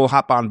 and then we'll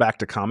hop on back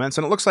to comments.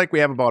 And it looks like we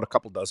have about a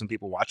couple dozen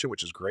people watching,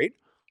 which is great.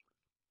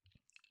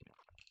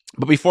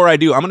 But before I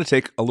do, I'm going to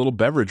take a little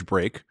beverage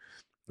break,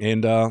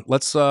 and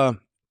let's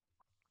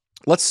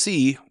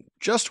see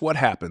just what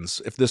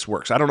happens if this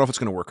works. I don't know if it's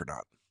going to work or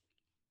not.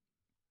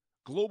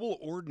 Global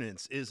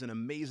Ordnance is an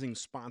amazing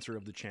sponsor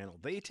of the channel.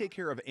 They take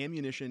care of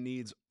ammunition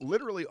needs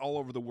literally all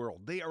over the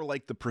world. They are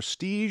like the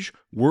prestige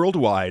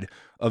worldwide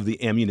of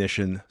the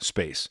ammunition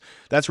space.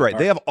 That's right.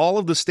 They have all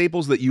of the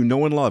staples that you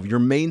know and love. Your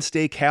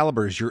mainstay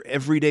calibers, your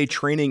everyday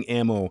training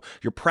ammo,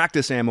 your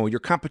practice ammo,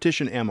 your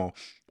competition ammo.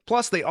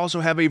 Plus, they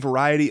also have a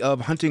variety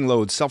of hunting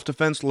loads,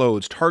 self-defense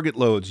loads, target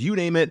loads, you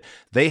name it,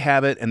 they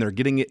have it, and they're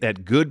getting it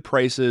at good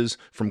prices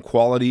from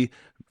quality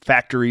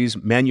factories,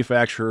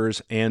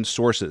 manufacturers, and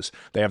sources.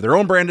 They have their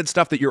own branded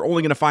stuff that you're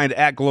only going to find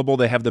at Global.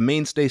 They have the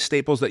mainstay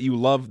staples that you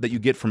love that you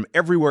get from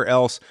everywhere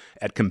else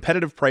at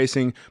competitive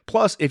pricing.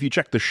 Plus, if you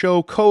check the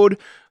show code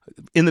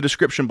in the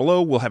description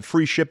below, we'll have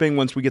free shipping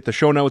once we get the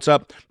show notes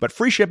up, but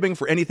free shipping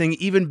for anything,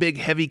 even big,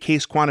 heavy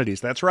case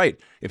quantities. That's right.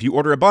 If you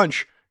order a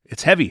bunch,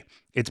 it's heavy.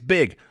 It's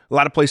big. A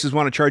lot of places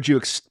want to charge you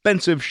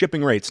expensive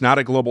shipping rates, not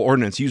at Global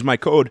Ordnance. Use my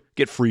code,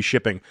 get free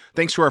shipping.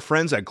 Thanks to our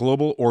friends at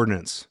Global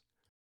Ordnance.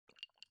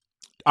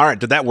 All right,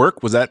 did that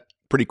work? Was that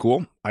pretty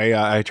cool?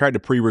 I tried to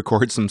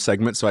pre-record some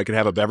segments so I could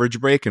have a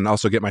beverage break and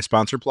also get my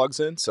sponsor plugs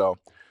in. So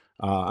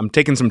I'm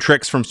taking some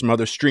tricks from some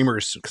other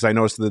streamers because I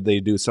noticed that they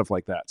do stuff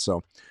like that.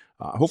 So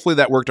hopefully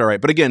that worked all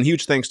right. But again,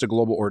 huge thanks to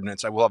Global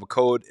Ordnance. I will have a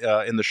code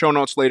in the show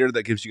notes later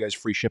that gives you guys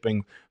free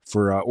shipping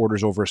for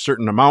orders over a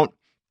certain amount.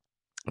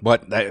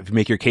 But if you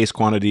make your case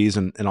quantities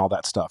and all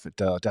that stuff, it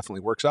definitely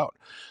works out.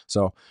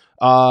 So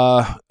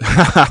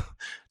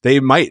they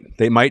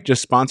might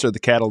just sponsor the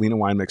Catalina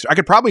wine mixer. I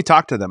could probably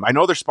talk to them. I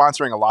know they're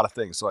sponsoring a lot of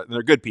things, so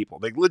they're good people.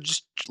 They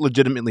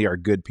legitimately are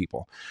good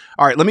people.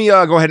 All right, let me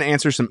go ahead and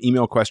answer some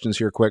email questions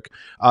here quick.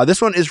 This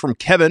one is from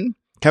Kevin.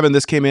 Kevin,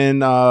 this came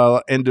in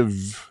end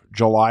of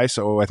July,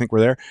 so I think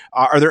we're there.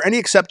 Are there any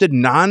accepted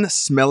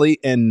non-smelly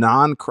and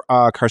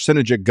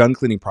non-carcinogenic gun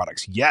cleaning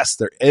products? Yes,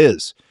 there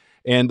is.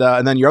 And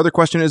then your other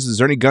question is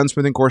there any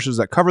gunsmithing courses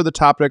that cover the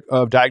topic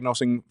of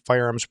diagnosing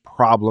firearms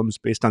problems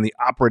based on the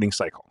operating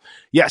cycle?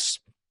 Yes.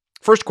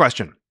 First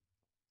question.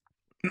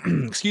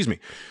 Excuse me.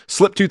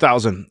 Slip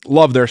 2000.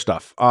 Love their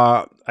stuff.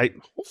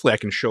 Hopefully I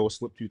can show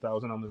Slip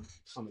 2000 on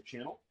the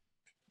channel.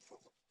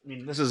 I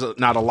mean, this is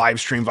not a live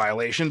stream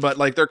violation, but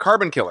like their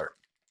carbon killer.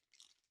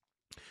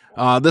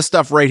 This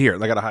stuff right here.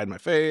 I got to hide my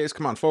face.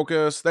 Come on,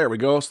 focus. There we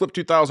go. Slip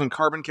 2000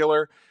 carbon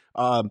killer.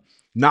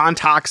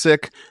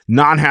 Non-toxic,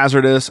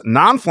 non-hazardous,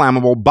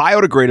 non-flammable,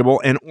 biodegradable,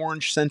 and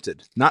orange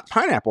scented. Not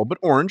pineapple, but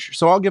orange.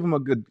 So I'll give them a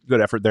good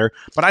effort there.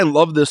 But I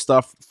love this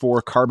stuff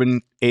for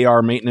carbon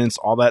AR maintenance,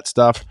 all that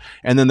stuff.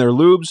 And then their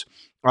lubes,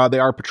 they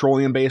are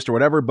petroleum based or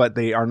whatever, but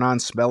they are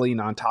non-smelly,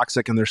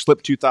 non-toxic. And their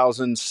Slip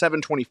 2000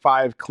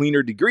 725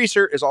 cleaner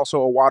degreaser is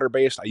also a water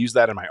based. I use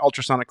that in my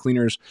ultrasonic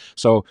cleaners.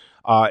 So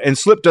and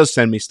Slip does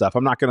send me stuff.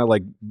 I'm not going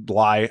to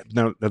lie.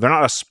 They're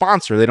not a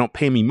sponsor. They don't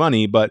pay me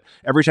money, but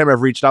every time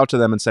I've reached out to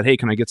them and said, hey,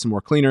 can I get some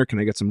more cleaner? Can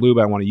I get some lube?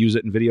 I want to use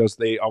it in videos.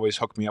 They always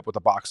hook me up with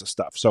a box of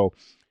stuff. So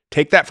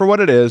take that for what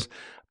it is.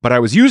 But I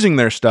was using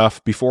their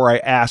stuff before I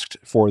asked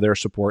for their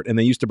support, and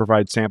they used to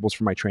provide samples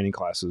for my training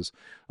classes.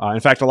 In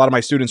fact, a lot of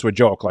my students would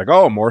joke like,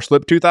 oh, more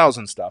Slip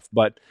 2000 stuff,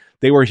 but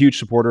they were a huge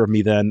supporter of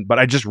me then, but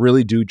I just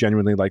really do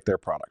genuinely like their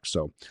products.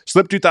 So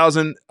Slip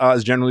 2000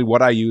 is generally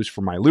what I use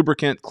for my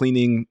lubricant,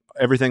 cleaning,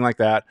 everything like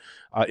that.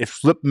 If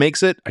Slip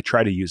makes it, I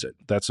try to use it.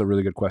 That's a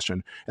really good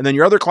question. And then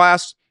your other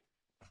class,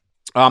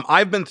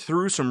 I've been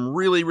through some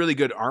really, really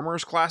good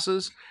armorers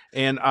classes.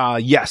 And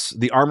yes,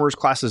 the armorers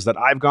classes that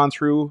I've gone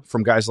through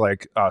from guys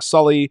like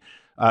Sully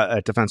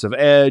at Defensive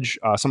Edge,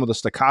 some of the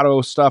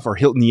Staccato stuff, or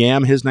Hilton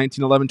Yam, his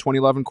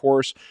 1911-2011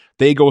 course,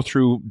 they go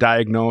through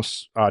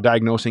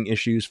diagnosing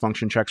issues,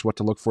 function checks, what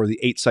to look for, the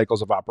 8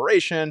 cycles of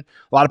operation.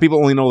 A lot of people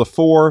only know the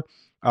 4,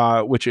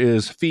 which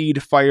is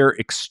feed, fire,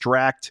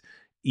 extract,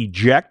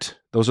 eject.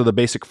 Those are the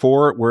basic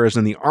 4. Whereas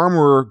in the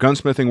armorer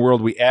gunsmithing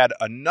world, we add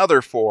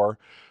another 4,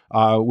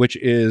 which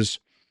is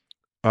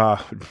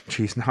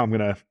Geez, now I'm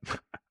gonna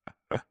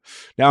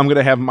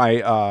have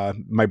my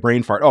my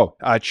brain fart. Oh,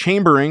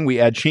 chambering. We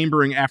add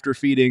chambering after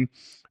feeding.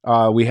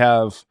 We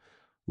have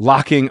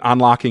locking,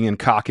 unlocking, and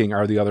cocking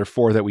are the other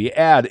 4 that we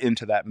add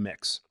into that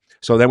mix.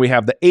 So then we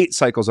have the 8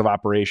 cycles of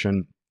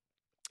operation.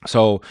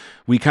 So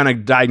we kind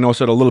of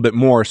diagnose it a little bit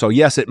more. So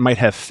yes, it might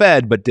have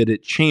fed, but did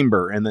it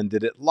chamber? And then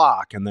did it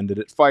lock? And then did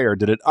it fire?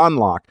 Did it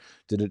unlock?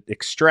 Did it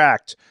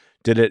extract?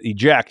 Did it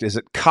eject? Is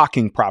it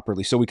cocking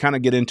properly? So we kind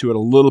of get into it a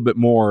little bit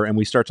more, and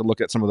we start to look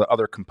at some of the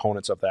other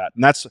components of that.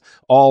 And that's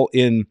all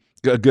in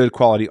a good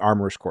quality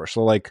armorer's course.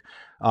 So like,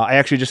 I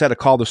actually just had a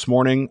call this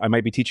morning. I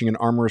might be teaching an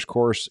armorer's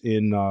course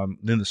in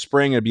the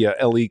spring. It'd be a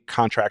LE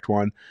contract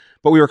one.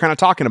 But we were kind of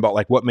talking about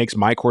like what makes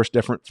my course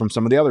different from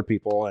some of the other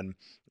people. And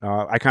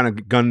I kind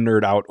of gun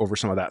nerd out over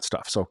some of that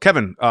stuff. So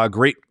Kevin,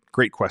 great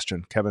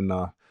question. Kevin,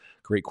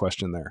 great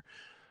question there.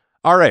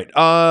 All right.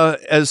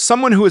 As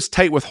someone who is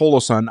tight with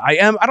Holosun, I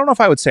don't know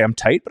if I would say I'm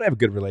tight, but I have a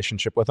good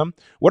relationship with him.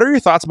 What are your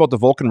thoughts about the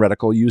Vulcan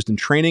reticle used in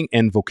training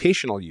and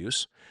vocational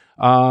use?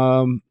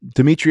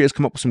 Dimitri has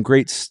come up with some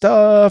great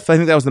stuff. I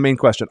think that was the main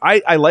question.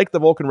 I like the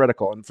Vulcan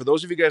reticle. And for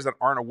those of you guys that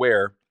aren't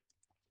aware,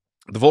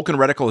 the Vulcan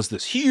reticle is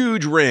this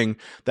huge ring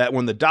that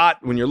when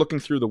you're looking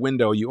through the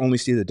window, you only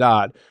see the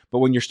dot. But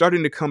when you're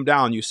starting to come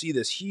down, you see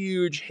this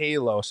huge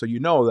halo. So you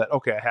know that,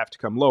 okay, I have to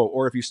come low.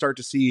 Or if you start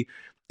to see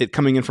it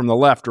coming in from the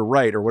left or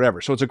right or whatever.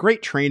 So it's a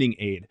great training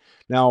aid.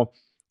 Now,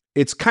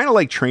 it's kind of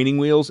like training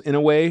wheels in a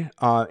way,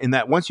 in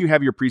that once you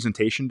have your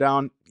presentation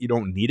down, you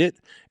don't need it.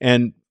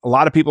 And a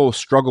lot of people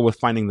struggle with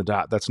finding the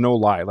dot. That's no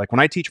lie. Like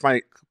when I teach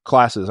my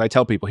classes, I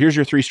tell people, here's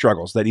your 3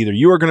 struggles that either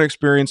you are going to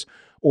experience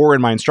or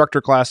in my instructor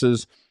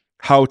classes,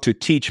 how to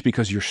teach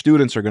because your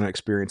students are going to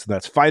experience.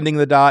 That's finding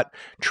the dot,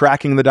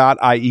 tracking the dot,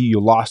 i.e. you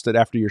lost it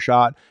after your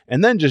shot,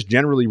 and then just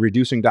generally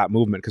reducing dot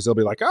movement because they'll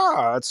be like,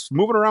 it's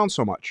moving around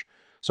so much.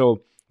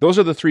 So those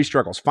are the 3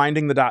 struggles.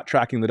 Finding the dot,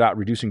 tracking the dot,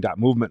 reducing dot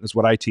movement is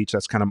what I teach.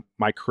 That's kind of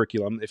my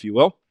curriculum, if you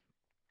will.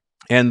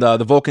 And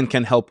the Vulcan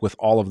can help with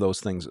all of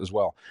those things as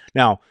well.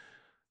 Now,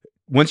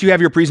 once you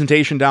have your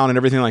presentation down and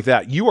everything like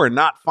that, you are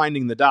not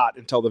finding the dot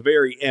until the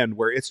very end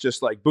where it's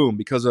just like boom,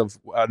 because of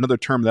another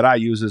term that I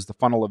use is the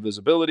funnel of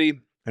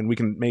visibility. And we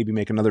can maybe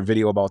make another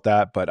video about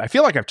that. But I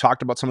feel like I've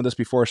talked about some of this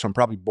before, so I'm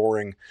probably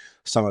boring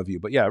some of you.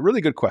 But yeah,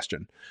 really good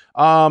question.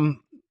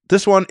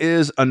 This one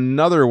is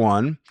another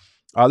one.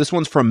 This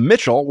one's from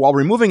Mitchell. While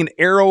removing an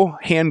arrow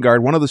handguard,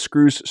 one of the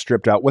screws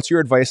stripped out. What's your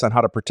advice on how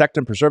to protect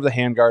and preserve the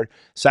handguard?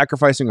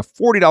 Sacrificing a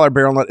 $40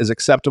 barrel nut is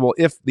acceptable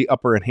if the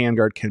upper and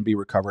handguard can be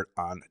recovered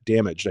on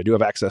damaged. I do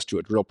have access to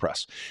a drill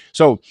press.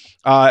 So,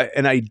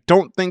 and I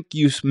don't think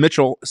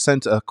Mitchell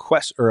sent a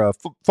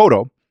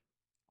photo.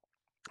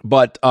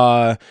 But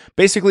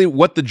basically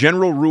what the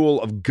general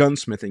rule of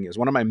gunsmithing is,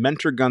 one of my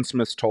mentor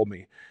gunsmiths told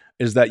me,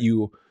 is that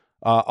you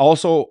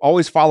also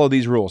always follow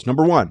these rules.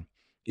 Number 1,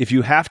 if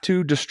you have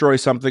to destroy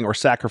something or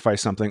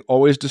sacrifice something,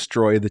 always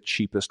destroy the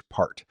cheapest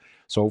part.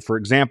 So for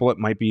example, it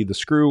might be the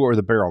screw or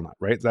the barrel nut,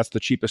 right? That's the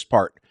cheapest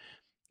part.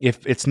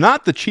 If it's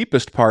not the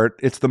cheapest part,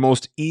 it's the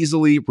most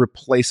easily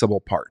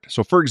replaceable part.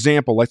 So for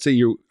example, let's say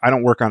I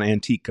don't work on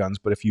antique guns,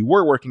 but if you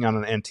were working on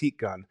an antique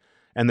gun,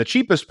 and the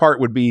cheapest part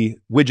would be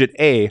widget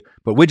A,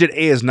 but widget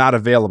A is not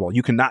available.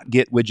 You cannot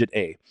get widget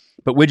A.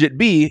 But widget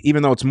B,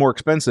 even though it's more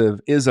expensive,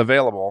 is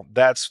available.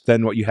 That's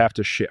then what you have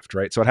to shift,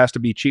 right? So it has to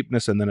be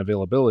cheapness and then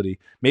availability,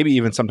 maybe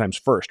even sometimes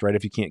first, right?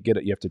 If you can't get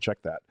it, you have to check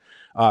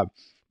that.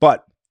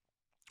 But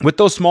with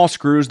those small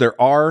screws, there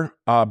are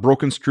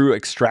broken screw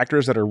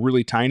extractors that are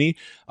really tiny.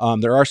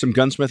 There are some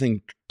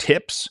gunsmithing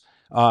tips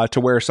to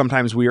where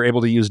sometimes we are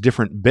able to use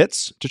different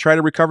bits to try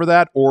to recover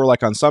that. Or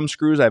like on some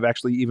screws, I've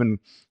actually even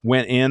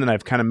went in and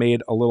I've kind of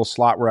made a little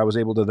slot where I was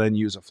able to then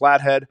use a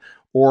flathead,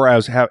 or I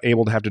was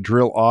able to have to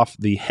drill off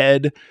the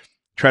head,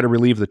 try to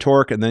relieve the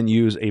torque, and then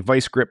use a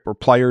vice grip or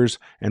pliers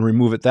and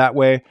remove it that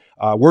way.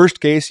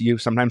 Worst case, you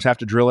sometimes have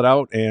to drill it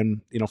out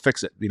and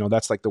fix it.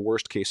 That's like the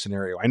worst case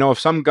scenario. I know of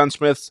some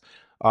gunsmiths,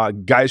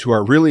 guys who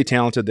are really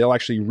talented, they'll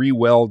actually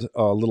re-weld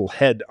a little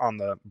head on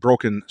the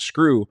broken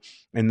screw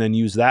and then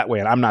use that way.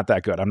 And I'm not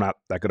that good. I'm not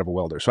that good of a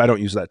welder, so I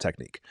don't use that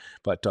technique.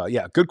 But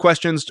yeah, good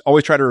questions.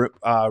 Always try to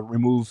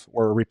remove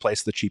or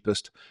replace the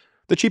cheapest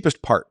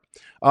part.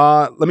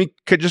 Let me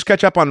just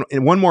catch up on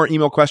one more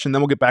email question,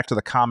 then we'll get back to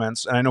the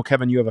comments. And I know,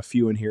 Kevin, you have a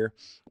few in here,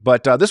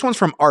 but this one's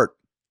from Art.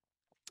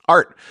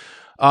 Art,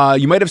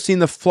 you might have seen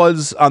the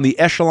floods on the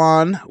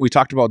Echelon. We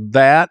talked about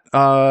that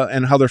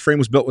and how their frame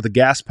was built with a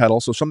gas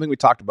pedal. So something we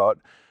talked about.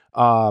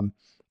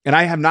 And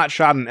I have not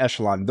shot an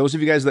Echelon. Those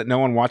of you guys that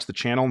know and watch the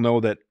channel know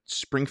that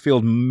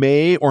Springfield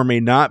may or may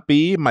not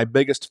be my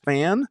biggest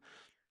fan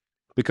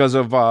because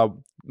of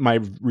my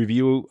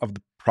review of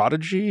the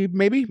Prodigy,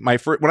 maybe.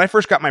 When I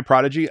first got my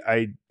Prodigy,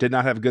 I did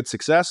not have good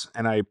success,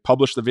 and I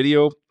published the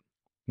video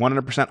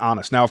 100%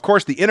 honest. Now, of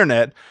course, the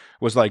internet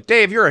was like,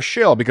 Dave, you're a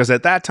shill, because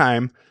at that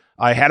time,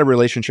 I had a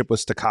relationship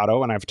with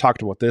Staccato, and I've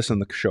talked about this in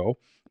the show,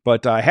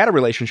 but I had a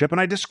relationship, and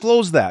I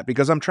disclosed that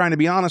because I'm trying to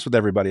be honest with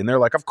everybody, and they're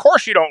like, of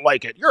course you don't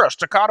like it. You're a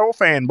Staccato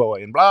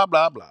fanboy, and blah,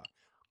 blah, blah.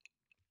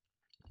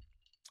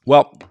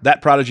 Well,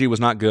 that Prodigy was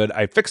not good.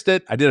 I fixed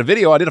it. I did a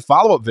video. I did a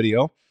follow-up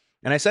video,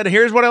 and I said,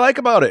 here's what I like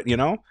about it,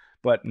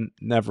 but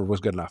never was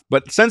good enough.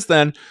 But since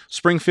then,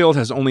 Springfield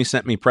has only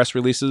sent me press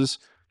releases,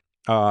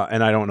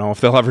 and I don't know if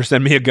they'll ever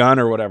send me a gun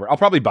or whatever. I'll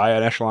probably buy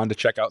an Echelon to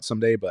check out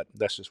someday, but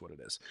that's just what it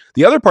is.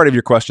 The other part of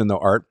your question, though,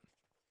 Art,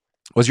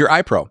 was your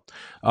iPro.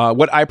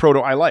 What iPro do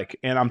I like?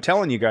 And I'm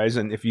telling you guys,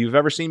 and if you've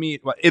ever seen me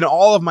in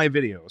all of my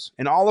videos,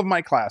 in all of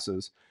my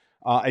classes,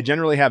 I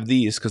generally have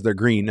these because they're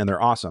green and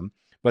they're awesome.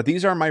 But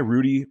these are my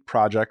Rudy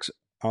projects.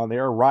 They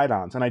are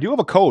ride-ons. And I do have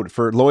a code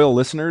for loyal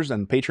listeners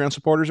and Patreon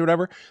supporters or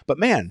whatever. But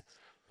man,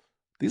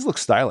 these look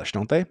stylish,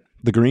 don't they?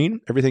 The green,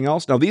 everything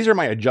else. Now, these are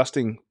my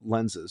adjusting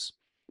lenses.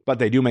 But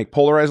they do make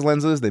polarized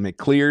lenses. They make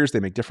clears.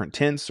 They make different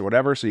tints or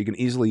whatever. So you can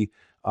easily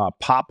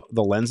pop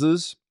the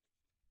lenses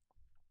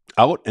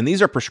out. And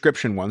these are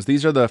prescription ones.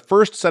 These are the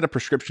first set of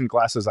prescription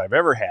glasses I've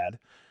ever had.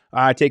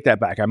 I take that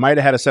back. I might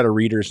have had a set of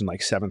readers in like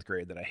 7th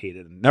grade that I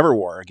hated and never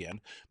wore again.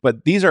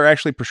 But these are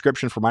actually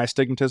prescription for my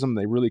astigmatism.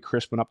 They really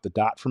crispen up the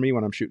dot for me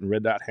when I'm shooting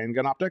red dot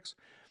handgun optics.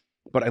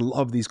 But I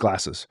love these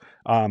glasses.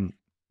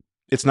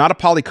 It's not a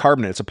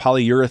polycarbonate. It's a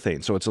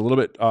polyurethane. So it's a little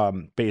bit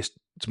based.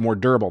 It's more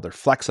durable. They're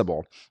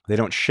flexible. They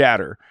don't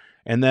shatter.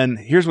 And then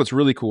here's what's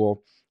really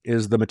cool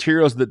is the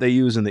materials that they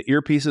use in the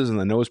earpieces and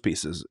the nose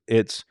pieces.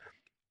 It's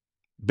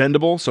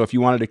bendable. So if you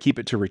wanted to keep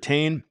it to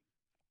retain,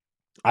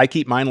 I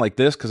keep mine like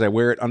this because I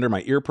wear it under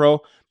my ear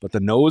pro, but the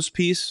nose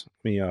piece,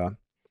 let me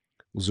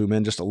zoom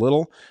in just a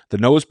little. The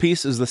nose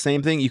piece is the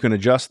same thing. You can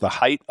adjust the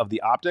height of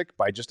the optic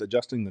by just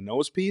adjusting the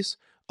nose piece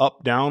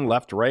up, down,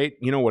 left, right,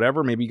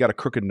 whatever. Maybe you got a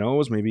crooked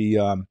nose. Maybe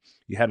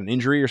you had an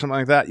injury or something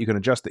like that. You can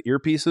adjust the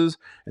earpieces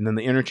and then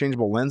the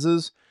interchangeable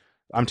lenses.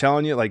 I'm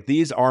telling you, like,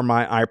 these are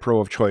my iPro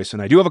of choice.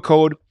 And I do have a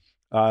code.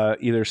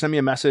 Either send me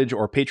a message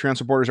or Patreon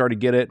supporters already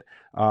get it,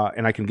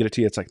 and I can get it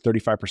to you. It's like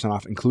 35%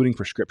 off, including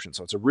prescription.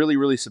 So it's a really,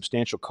 really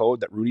substantial code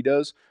that Rudy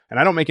does. And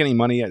I don't make any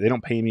money. They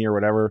don't pay me or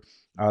whatever.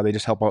 They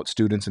just help out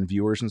students and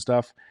viewers and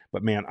stuff.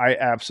 But man, I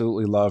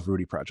absolutely love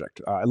Rudy Project.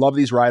 I love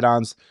these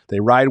ride-ons. They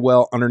ride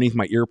well underneath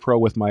my ear pro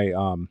with my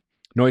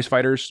Noise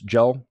Fighters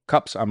gel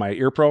cups on my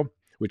ear pro,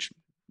 which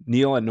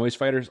Neil and Noise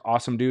Fighters,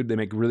 awesome dude. They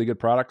make really good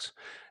products.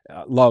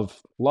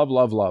 Love.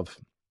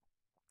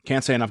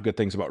 Can't say enough good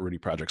things about Rudy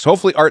Project. So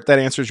hopefully, Art, that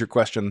answers your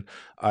question.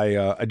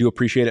 I do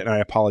appreciate it, and I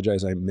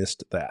apologize I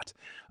missed that.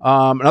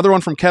 Another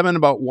one from Kevin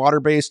about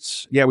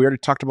water-based. Yeah, we already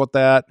talked about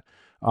that.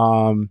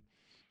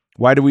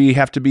 Why do we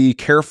have to be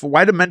careful?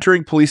 Why do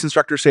mentoring police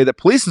instructors say that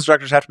police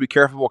instructors have to be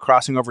careful while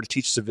crossing over to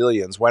teach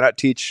civilians? Why not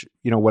teach,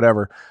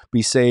 whatever,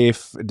 be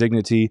safe,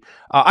 dignity?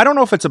 I don't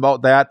know if it's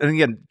about that. And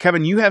again,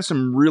 Kevin, you have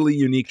some really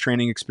unique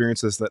training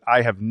experiences that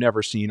I have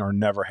never seen or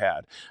never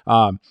had.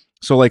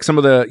 So like some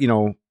of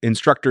the,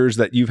 instructors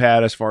that you've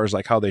had as far as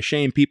like how they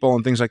shame people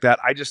and things like that,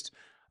 I've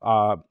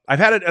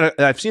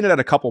seen it at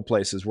a couple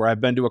places where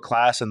I've been to a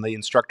class and the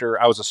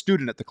instructor, I was a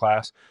student at the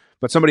class,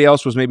 but somebody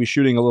else was maybe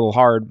shooting a little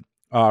hard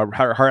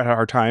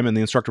time. And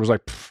the instructor was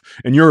like,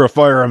 and you're a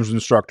firearms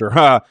instructor,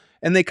 huh?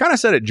 And they kind of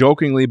said it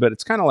jokingly, but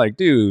it's kind of like,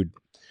 dude,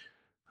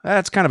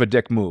 that's kind of a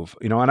dick move,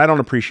 and I don't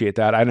appreciate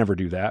that. I never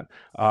do that.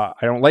 I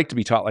don't like to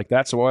be taught like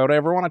that. So why would I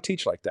ever want to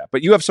teach like that?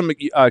 But you have some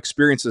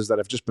experiences that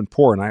have just been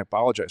poor, and I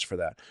apologize for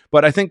that.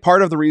 But I think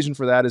part of the reason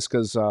for that is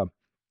because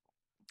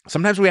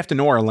sometimes we have to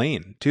know our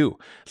lane too.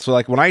 So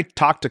like when I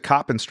talk to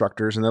cop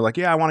instructors and they're like,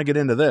 yeah, I want to get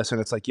into this. And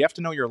it's like, you have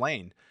to know your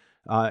lane.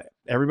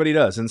 Everybody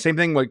does. And same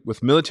thing like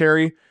with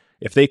military.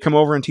 If they come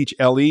over and teach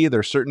LE,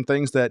 there's certain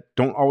things that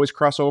don't always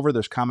cross over.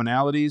 There's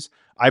commonalities.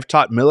 I've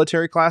taught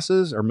military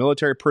classes or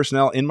military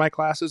personnel in my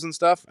classes and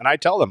stuff. And I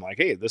tell them like,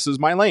 hey, this is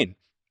my lane.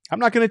 I'm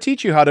not going to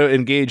teach you how to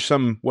engage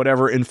some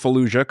whatever in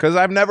Fallujah because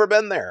I've never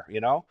been there.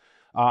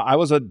 I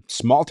was a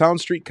small town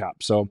street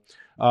cop. So,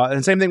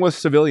 and same thing with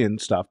civilian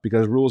stuff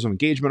because rules of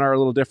engagement are a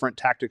little different.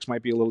 Tactics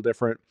might be a little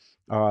different.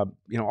 All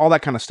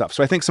that kind of stuff.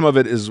 So I think some of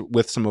it is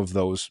with some of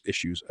those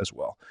issues as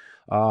well.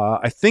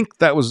 I think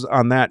that was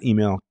on that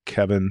email,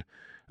 Kevin.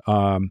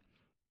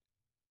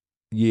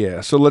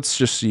 Yeah, so let's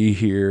just see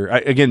here.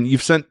 Again,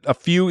 you've sent a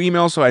few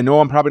emails, so I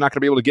know I'm probably not going to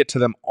be able to get to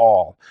them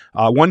all.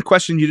 One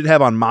question you did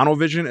have on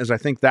monovision is I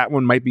think that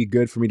one might be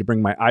good for me to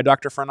bring my eye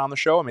doctor friend on the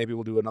show, and maybe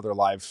we'll do another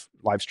live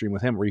stream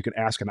with him where you can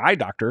ask an eye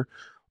doctor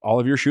all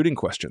of your shooting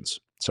questions.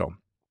 So,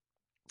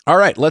 all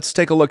right, let's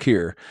take a look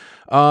here.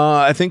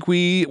 I think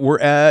we were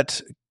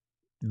at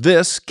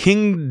this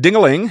King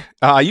Dingaling.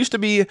 I used to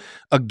be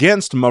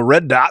against my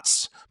red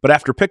dots, but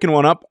after picking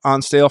one up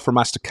on sale for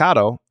my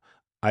staccato,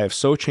 I have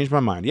so changed my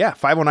mind. Yeah,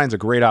 509 is a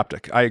great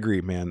optic. I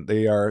agree, man.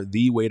 They are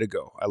the way to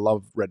go. I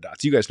love red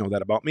dots. You guys know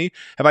that about me.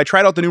 Have I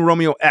tried out the new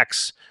Romeo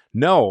X?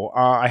 No,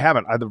 I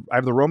haven't. I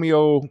have the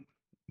Romeo...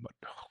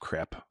 Oh,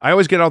 crap. I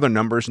always get all their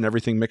numbers and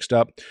everything mixed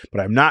up,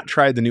 but I've not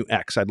tried the new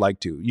X. I'd like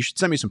to. You should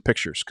send me some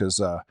pictures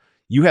because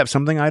you have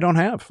something I don't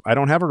have. I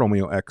don't have a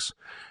Romeo X.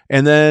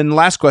 And then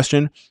last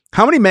question,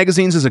 how many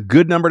magazines is a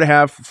good number to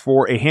have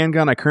for a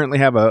handgun? I currently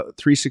have a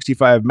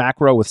 365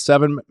 macro with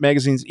 7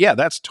 magazines. Yeah,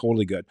 that's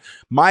totally good.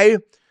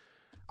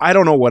 I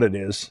don't know what it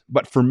is,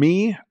 but for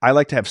me, I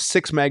like to have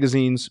 6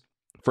 magazines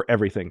for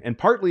everything. And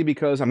partly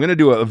because I'm going to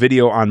do a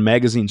video on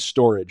magazine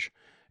storage.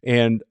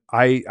 And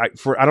I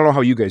don't know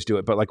how you guys do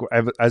it, but like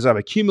as I've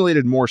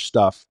accumulated more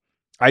stuff,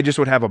 I just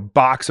would have a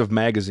box of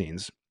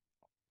magazines.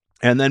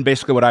 And then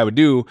basically what I would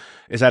do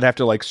is I'd have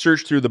to like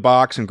search through the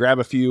box and grab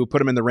a few, put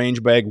them in the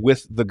range bag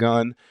with the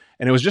gun.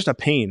 And it was just a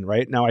pain,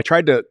 right? Now I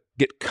tried to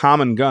get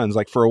common guns.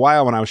 Like for a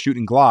while when I was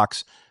shooting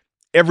Glocks,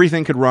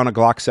 everything could run a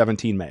Glock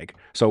 17 mag.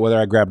 So whether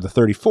I grabbed the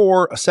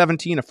 34, a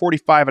 17, a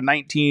 45, a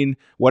 19,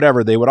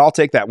 whatever, they would all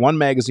take that one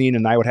magazine,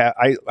 and I would have,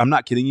 I'm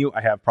not kidding you, I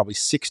have probably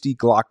 60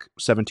 Glock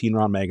 17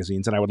 round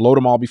magazines, and I would load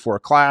them all before a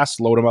class,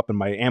 load them up in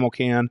my ammo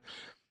can,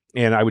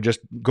 and I would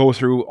just go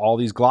through all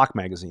these Glock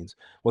magazines.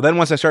 Well, then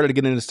once I started to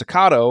get into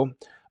staccato,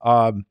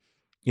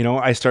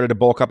 I started to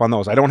bulk up on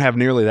those. I don't have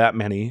nearly that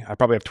many. I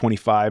probably have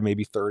 25,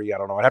 maybe 30. I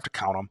don't know. I'd have to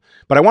count them.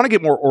 But I want to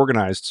get more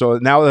organized. So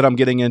now that I'm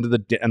getting into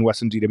the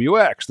Wesson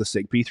DWX, the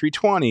SIG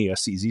P320, a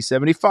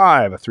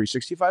CZ75, a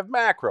 365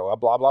 macro, a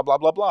blah, blah, blah,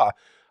 blah, blah.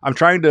 I'm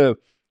trying to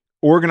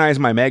organize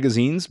my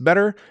magazines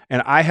better,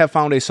 and I have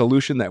found a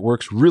solution that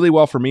works really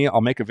well for me.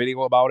 I'll make a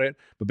video about it.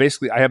 But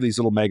basically, I have these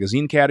little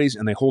magazine caddies,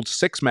 and they hold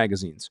 6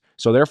 magazines.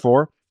 So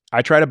therefore,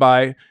 I try to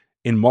buy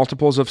in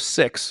multiples of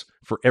 6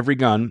 for every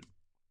gun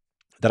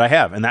that I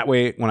have. And that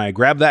way, when I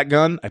grab that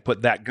gun, I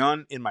put that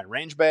gun in my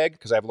range bag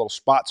because I have little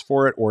spots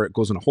for it, or it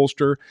goes in a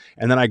holster.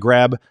 And then I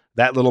grab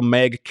that little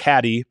mag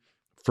caddy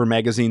for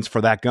magazines for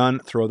that gun,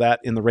 throw that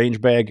in the range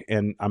bag,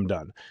 and I'm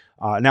done.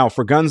 Now,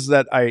 for guns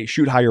that I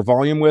shoot higher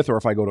volume with, or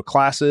if I go to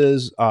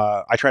classes,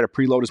 I try to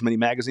preload as many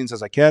magazines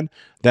as I can.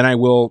 Then I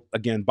will,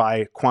 again,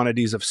 buy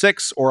quantities of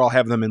 6, or I'll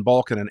have them in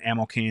bulk in an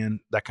ammo can,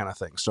 that kind of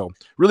thing. So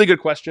really good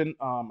question.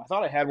 I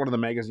thought I had one of the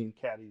magazine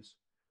caddies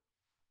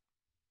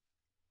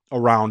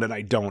around, and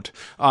I don't.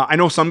 I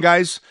know some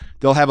guys,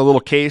 they'll have a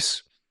little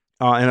case,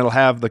 and it'll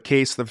have the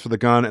case for the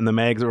gun and the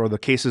mags, or the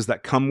cases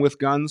that come with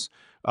guns.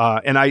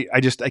 And I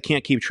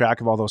can't keep track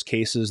of all those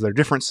cases. They're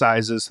different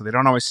sizes, so they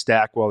don't always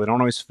stack well. They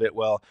don't always fit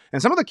well.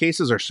 And some of the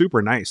cases are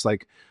super nice.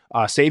 Like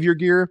Savior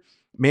Gear,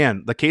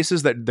 man, the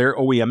cases that they're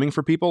OEMing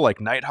for people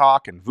like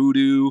Nighthawk and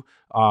Voodoo,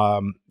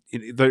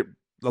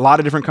 a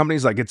lot of different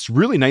companies, like it's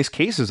really nice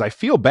cases. I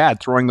feel bad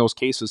throwing those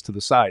cases to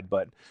the side,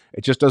 but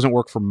it just doesn't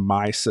work for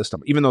my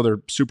system, even though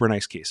they're super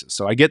nice cases.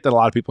 So I get that a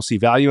lot of people see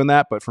value in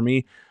that, but for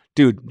me,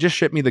 dude, just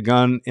ship me the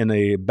gun in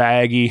a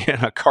baggie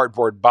and a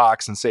cardboard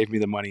box and save me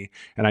the money.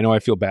 And I know I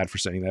feel bad for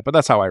saying that, but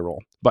that's how I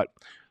roll. But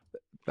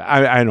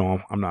I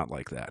know I'm not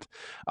like that.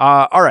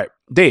 All right,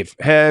 Dave,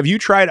 have you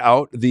tried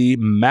out the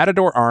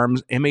Matador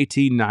Arms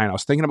MAT-9? I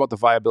was thinking about the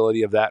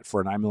viability of that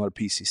for a 9mm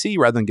PCC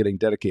rather than getting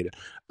dedicated.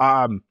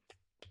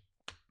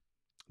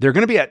 They're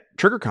going to be at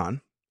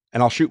TriggerCon,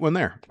 and I'll shoot one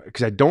there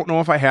because I don't know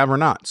if I have or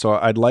not. So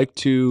I'd like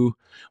to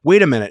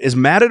wait a minute. Is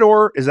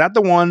Matador, is that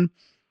the one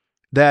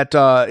that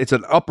it's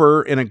an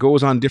upper and it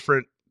goes on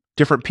different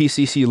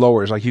PCC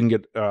lowers? Like you can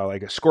get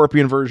like a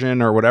Scorpion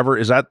version or whatever.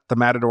 Is that the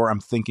Matador I'm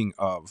thinking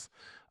of?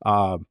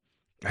 I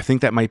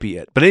think that might be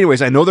it. But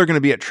anyways, I know they're going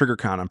to be at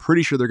TriggerCon. I'm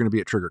pretty sure they're going to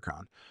be at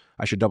TriggerCon.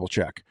 I should double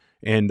check,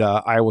 and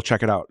I will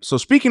check it out. So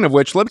speaking of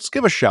which, let's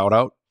give a shout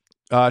out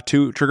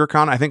to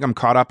TriggerCon. I think I'm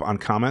caught up on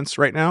comments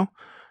right now.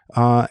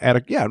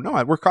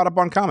 We're caught up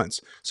on comments.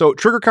 So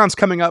TriggerCon's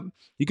coming up.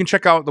 You can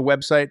check out the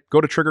website.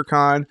 Go to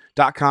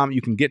triggercon.com. You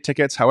can get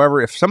tickets.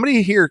 However, if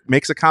somebody here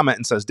makes a comment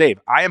and says, Dave,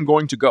 I am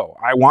going to go,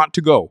 I want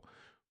to go,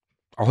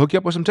 I'll hook you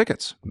up with some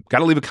tickets. Got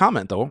to leave a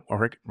comment though,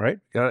 right?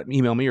 Got to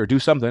email me or do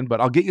something, but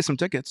I'll get you some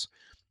tickets.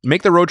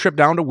 Make the road trip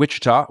down to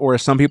Wichita, or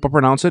as some people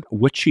pronounce it,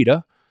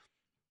 Wichita.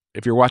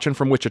 If you're watching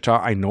from Wichita,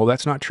 I know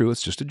that's not true.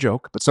 It's just a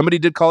joke, but somebody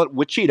did call it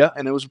Wichita,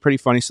 and it was pretty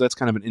funny. So that's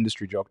kind of an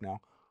industry joke now.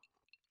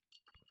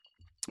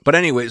 But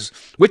anyways,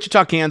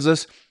 Wichita,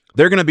 Kansas,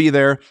 they're going to be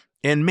there.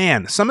 And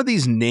man, some of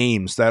these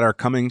names that are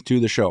coming to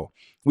the show.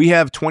 We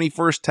have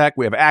 21st Tech,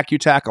 we have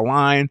Accutac,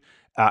 Align,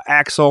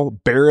 Axel,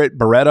 Barrett,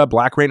 Beretta,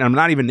 Black Rain. I'm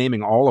not even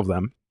naming all of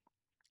them.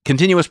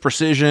 Continuous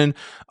Precision,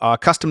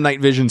 Custom Night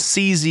Vision,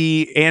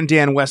 CZ, and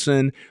Dan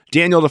Wesson,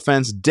 Daniel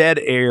Defense, Dead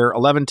Air,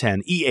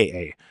 1110,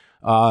 EAA,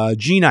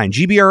 G9,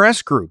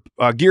 GBRS Group,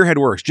 Gearhead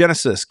Works,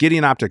 Genesis,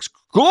 Gideon Optics,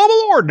 Global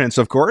Ordnance,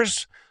 of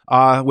course. We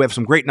have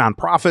some great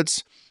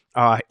nonprofits.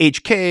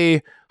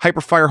 HK,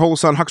 Hyperfire,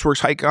 Holosun,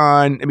 Huxworks,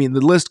 Hikon. I mean,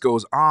 the list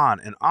goes on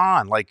and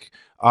on. Like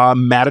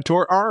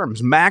Matador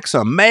Arms,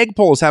 Maxim,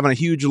 Magpul is having a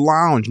huge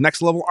lounge.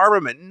 Next Level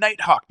Armament,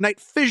 Nighthawk, Night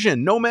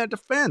Vision, Nomad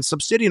Defense,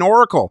 Obsidian,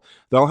 Oracle.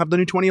 They'll have the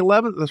new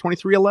 2011, the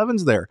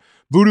 2311s there.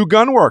 Voodoo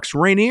Gunworks,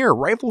 Rainier,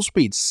 Rifle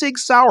Speed, Sig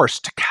Sauer,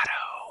 Staccato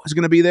is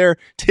going to be there.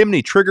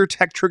 Timney, Trigger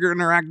Tech, Trigger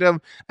Interactive,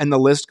 and the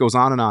list goes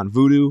on and on.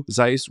 Voodoo,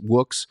 Zeiss,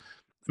 Wooks.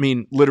 I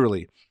mean,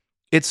 literally,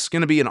 it's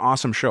going to be an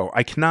awesome show.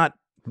 I cannot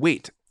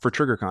wait for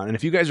TriggerCon. And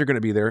if you guys are going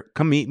to be there,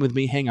 come meet with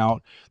me, hang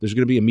out. There's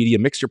going to be a media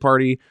mixture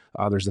party.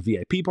 There's the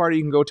VIP party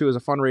you can go to as a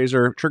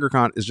fundraiser.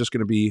 TriggerCon is just going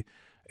to be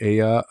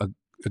a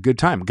good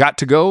time. Got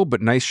to go,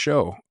 but nice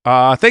show.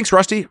 Thanks,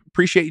 Rusty.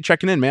 Appreciate you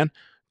checking in, man.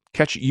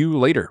 Catch you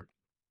later.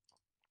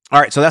 All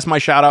right, so that's my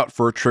shout out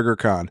for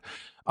TriggerCon.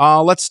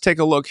 Let's take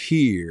a look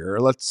here.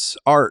 Let's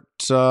Art,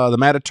 the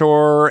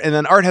Matador, and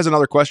then Art has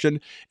another question.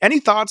 Any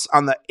thoughts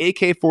on the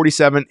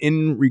AK-47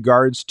 in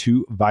regards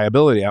to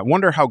viability? I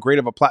wonder how great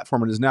of a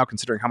platform it is now,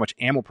 considering how much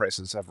ammo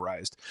prices have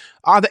risen.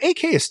 The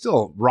AK is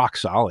still rock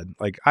solid.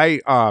 Like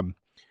I'll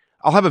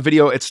have a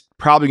video. It's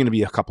probably going to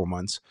be a couple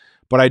months,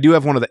 but I do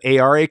have one of the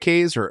AR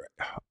AKs or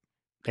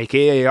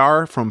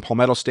AKAR from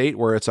Palmetto State,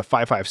 where it's a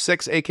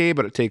 5.56 AK,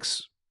 but it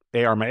takes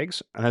AR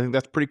mags, and I think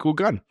that's a pretty cool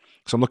gun.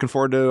 So I'm looking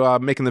forward to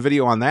making the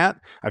video on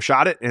that. I've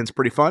shot it, and it's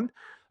pretty fun.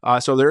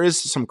 So there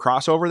is some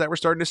crossover that we're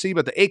starting to see,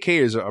 but the AK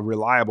is a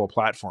reliable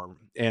platform.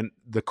 And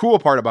the cool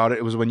part about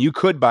it was when you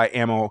could buy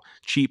ammo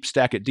cheap,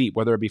 stack it deep,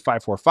 whether it be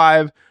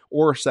 5.45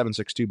 or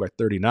 7.62 by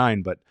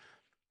 39. But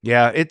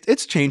yeah,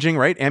 it's changing,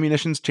 right?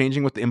 Ammunition's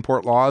changing with the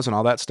import laws and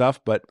all that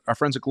stuff. But our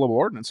friends at Global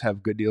Ordnance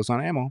have good deals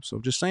on ammo. So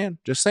just saying,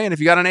 if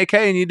you got an AK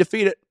and you need to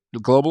feed it,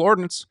 Global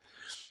Ordnance.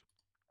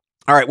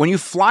 All right, when you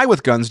fly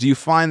with guns, do you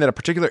find that a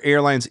particular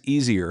airline's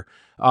easier?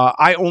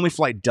 I only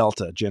fly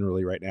Delta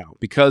generally right now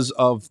because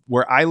of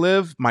where I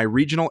live. My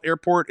regional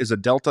airport is a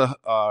Delta,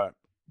 not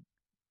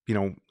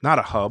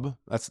a hub.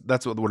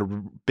 That's what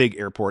a big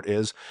airport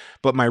is.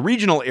 But my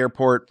regional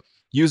airport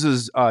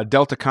uses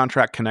Delta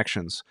contract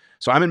connections.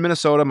 So I'm in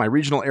Minnesota. My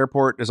regional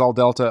airport is all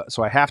Delta.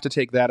 So I have to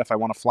take that if I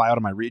want to fly out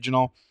of my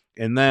regional.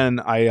 And then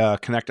I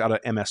connect out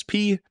of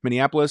MSP,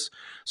 Minneapolis.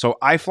 So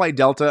I fly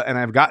Delta, and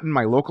I've gotten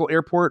my local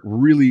airport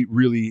really,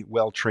 really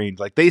well trained.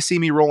 Like they see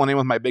me rolling in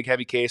with my big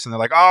heavy case, and they're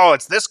like, "Oh,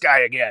 it's this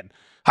guy again.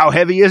 How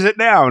heavy is it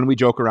now?" And we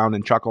joke around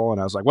and chuckle.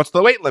 And I was like, "What's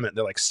the weight limit?"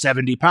 They're like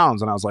 70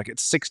 pounds. And I was like,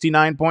 "It's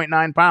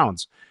 69.9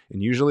 pounds."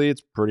 And usually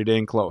it's pretty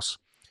dang close.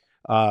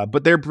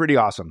 But they're pretty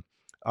awesome.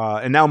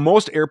 And now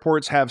most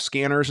airports have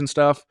scanners and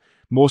stuff.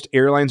 Most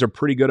airlines are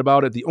pretty good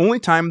about it. The only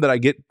time that I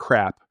get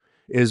crap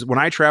is when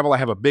I travel. I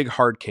have a big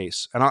hard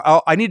case, and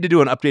I need to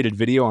do an updated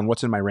video on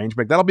what's in my range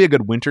bag. That'll be a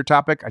good winter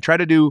topic. I try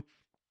to do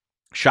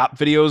shop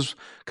videos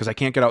because I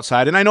can't get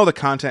outside, and I know the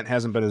content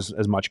hasn't been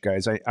as much,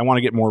 guys. I want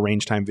to get more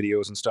range time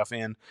videos and stuff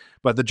in,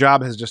 but the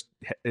job has just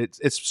it's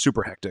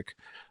super hectic.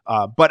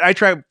 But I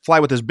try to fly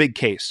with this big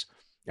case,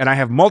 and I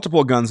have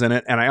multiple guns in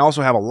it, and I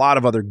also have a lot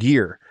of other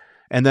gear.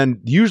 And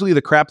then usually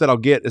the crap that I'll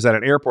get is at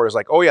an airport is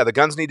like, "Oh yeah, the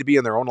guns need to be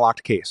in their own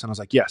locked case," and I was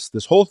like, "Yes,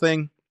 this whole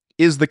thing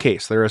is the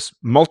case. There is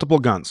multiple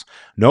guns."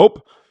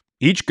 "Nope.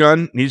 Each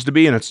gun needs to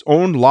be in its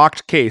own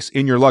locked case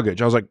in your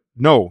luggage." I was like,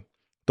 "No,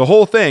 the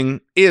whole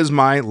thing is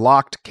my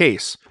locked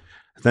case."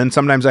 Then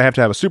sometimes I have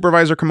to have a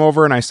supervisor come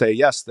over and I say,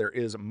 "Yes, there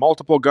is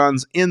multiple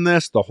guns in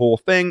this. The whole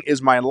thing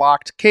is my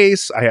locked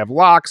case. I have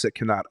locks. It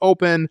cannot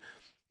open.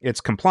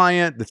 It's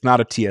compliant. It's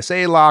not a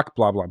TSA lock,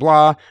 blah, blah,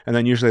 blah." And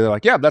then usually they're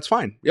like, "Yeah, that's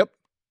fine. Yep.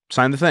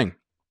 Sign the thing."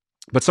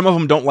 But some of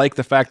them don't like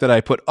the fact that I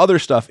put other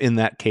stuff in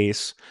that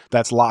case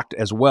that's locked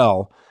as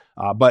well.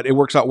 But it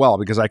works out well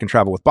because I can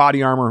travel with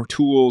body armor,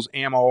 tools,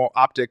 ammo,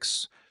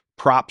 optics,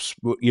 props,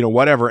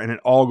 whatever, and it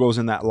all goes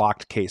in that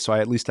locked case. So I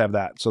at least have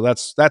that. So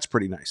that's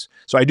pretty nice.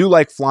 So I do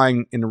like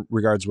flying in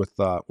regards with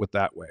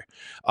that way.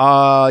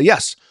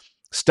 Yes,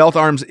 Stealth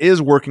Arms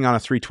is working on a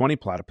 320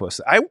 platypus.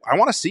 I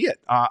want to see it.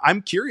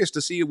 I'm curious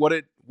to see what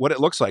it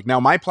looks like. Now,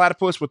 my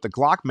platypus with the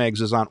Glock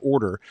mags is on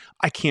order.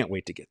 I can't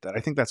wait to get that.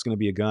 I think that's going to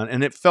be a gun,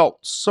 and it felt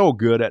so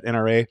good at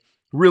NRA.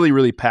 Really,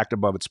 really packed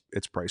above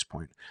its price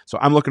point. So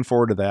I'm looking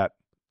forward to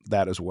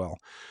that as well.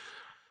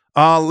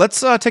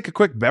 Let's take a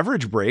quick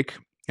beverage break,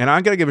 and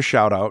I'm going to give a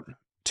shout out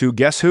to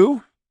guess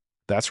who?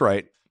 That's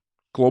right,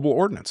 Global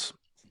Ordnance.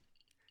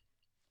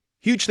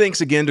 Huge thanks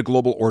again to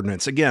Global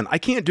Ordnance. Again, I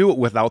can't do it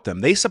without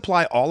them. They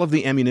supply all of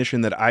the ammunition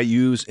that I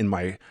use in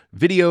my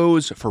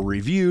videos, for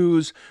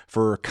reviews,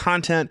 for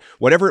content,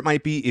 whatever it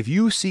might be. If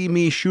you see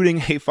me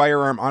shooting a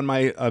firearm on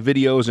my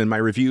videos and my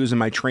reviews and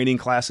my training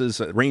classes,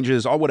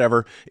 ranges, all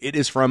whatever, it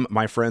is from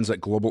my friends at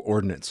Global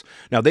Ordnance.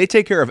 Now, they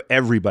take care of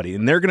everybody,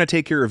 and they're going to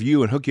take care of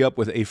you and hook you up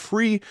with a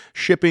free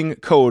shipping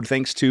code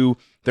thanks to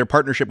their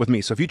partnership with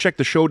me. So if you check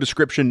the show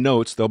description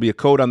notes, there'll be a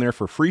code on there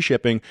for free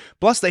shipping.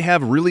 Plus, they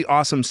have really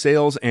awesome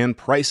sales and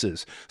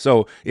prices.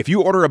 So if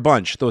you order a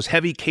bunch, those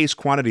heavy case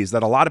quantities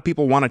that a lot of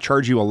people want to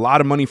charge you a lot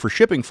of money for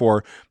shipping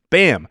for,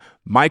 bam,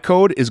 my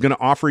code is going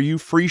to offer you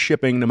free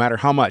shipping no matter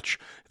how much.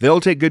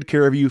 They'll take good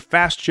care of you,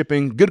 fast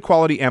shipping, good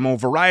quality ammo,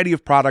 variety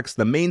of products,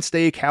 the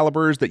mainstay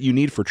calibers that you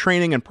need for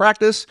training and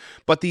practice,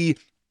 but the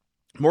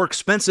more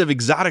expensive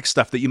exotic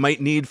stuff that you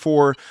might need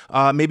for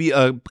maybe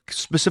a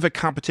specific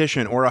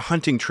competition or a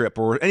hunting trip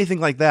or anything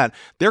like that,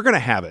 they're going to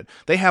have it.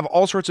 They have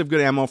all sorts of good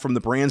ammo from the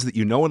brands that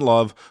you know and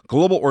love.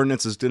 Global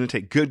Ordnance is going to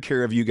take good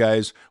care of you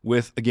guys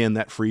with, again,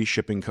 that free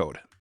shipping code.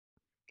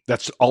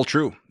 That's all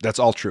true. That's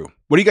all true.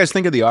 What do you guys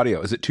think of the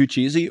audio? Is it too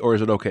cheesy or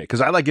is it okay?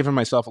 Because I like giving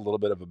myself a little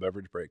bit of a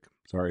beverage break.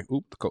 Sorry.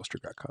 Oop, the coaster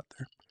got caught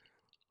there.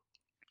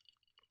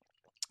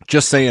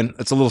 Just saying,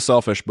 it's a little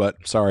selfish,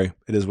 but sorry,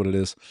 it is what it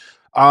is.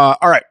 All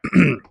right.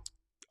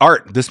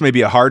 Art, this may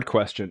be a hard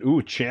question.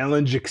 Ooh,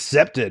 challenge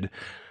accepted.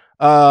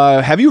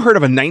 Have you heard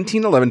of a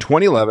 1911,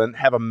 2011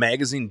 have a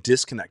magazine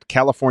disconnect?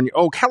 California.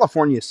 Oh,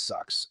 California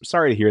sucks.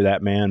 Sorry to hear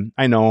that, man.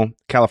 I know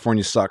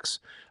California sucks.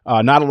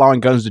 Not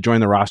allowing guns to join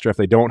the roster if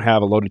they don't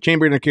have a loaded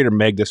chamber indicator,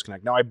 mag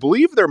disconnect. Now, I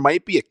believe there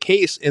might be a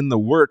case in the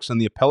works in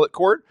the appellate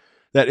court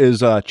that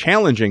is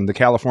challenging the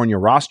California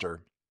roster.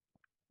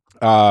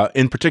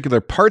 In particular,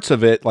 parts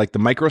of it, like the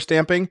micro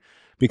stamping,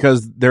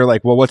 because they're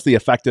like, well, what's the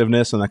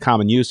effectiveness and the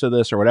common use of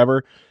this or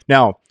whatever?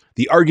 Now,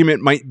 the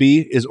argument might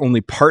be, is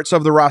only parts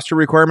of the roster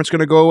requirements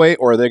going to go away,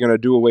 or are they going to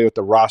do away with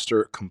the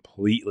roster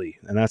completely?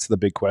 And that's the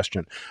big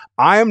question.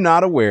 I am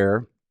not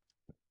aware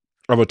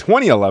of a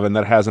 2011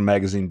 that has a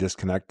magazine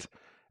disconnect.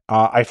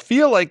 I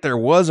feel like there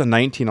was a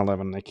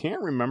 1911. I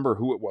can't remember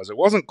who it was. It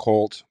wasn't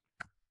Colt.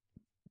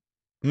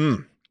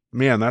 Man,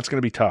 that's going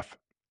to be tough.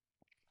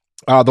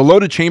 The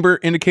loaded chamber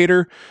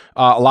indicator,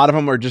 a lot of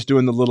them are just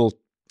doing the little,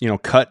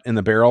 cut in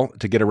the barrel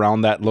to get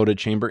around that loaded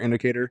chamber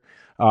indicator.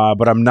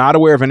 But I'm not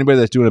aware of anybody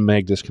that's doing a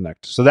mag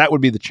disconnect. So that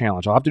would be the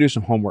challenge. I'll have to do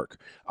some homework.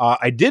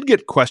 I did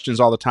get questions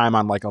all the time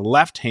on like a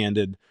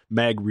left-handed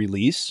mag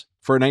release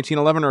for a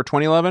 1911 or a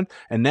 2011.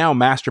 And now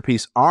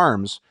Masterpiece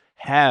Arms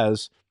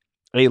has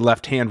a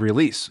left-hand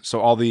release. So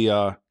all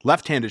the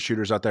left-handed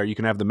shooters out there, you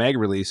can have the mag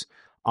release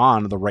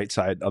on the right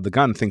side of the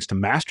gun thanks to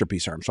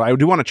Masterpiece Arms. So I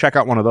do want to check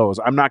out one of those.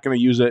 I'm not going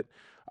to use it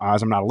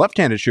as I'm not a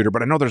left-handed shooter,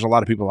 but I know there's a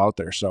lot of people out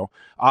there. So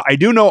I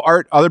do know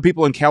other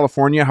people in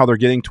California, how they're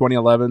getting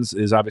 2011s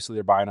is obviously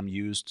they're buying them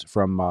used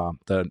from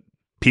the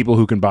people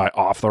who can buy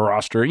off the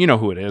roster. You know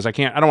who it is. I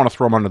don't want to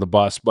throw them under the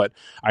bus, but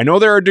I know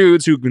there are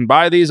dudes who can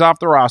buy these off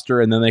the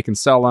roster and then they can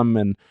sell them,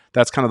 and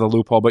that's kind of the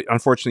loophole. But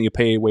unfortunately, you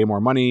pay way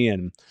more money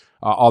and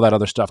all that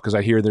other stuff because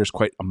I hear there's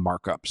quite a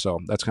markup. So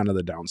that's kind of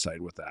the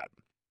downside with that.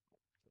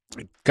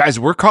 Guys,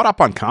 we're caught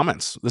up on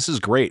comments. This is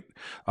great.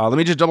 Let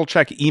me just double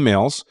check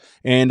emails,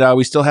 and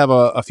we still have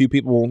a few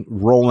people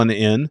rolling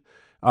in.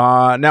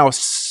 Now,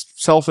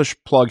 selfish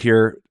plug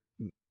here.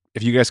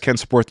 If you guys can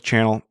support the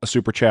channel, a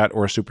super chat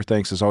or a super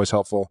thanks is always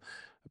helpful.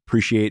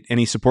 Appreciate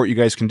any support you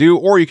guys can do,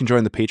 or you can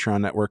join the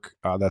Patreon network.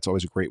 That's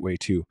always a great way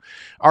too.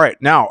 All right,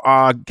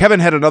 now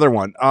Kevin had another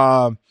one.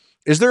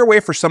 Is there a way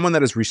for someone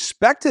that is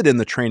respected in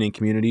the training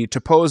community to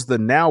pose the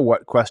now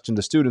what question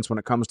to students when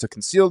it comes to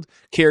concealed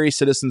carry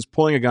citizens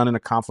pulling a gun in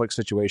a conflict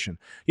situation?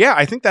 Yeah,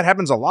 I think that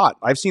happens a lot.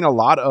 I've seen a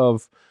lot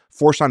of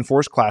force on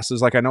force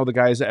classes. Like I know the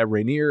guys at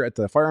Rainier at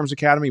the Firearms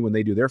Academy, when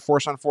they do their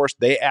force on force,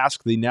 they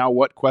ask the now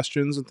what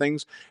questions and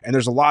things. And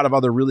there's a lot of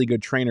other really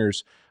good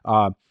trainers,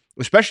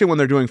 especially when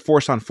they're doing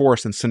force on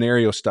force and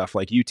scenario stuff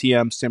like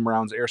UTM, sim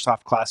rounds,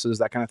 airsoft classes,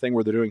 that kind of thing,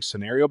 where they're doing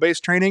scenario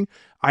based training.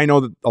 I know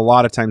that a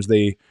lot of times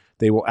they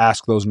will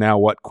ask those now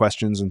what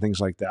questions and things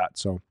like that.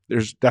 So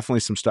there's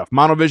definitely some stuff.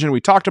 Monovision we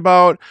talked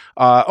about.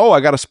 I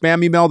got a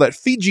spam email that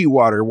Fiji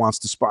Water wants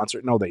to sponsor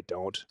it. No, they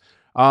don't.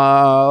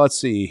 Let's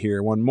see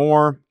here. One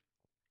more.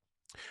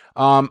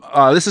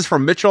 This is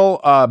from Mitchell.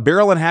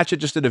 Barrel and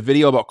Hatchet just did a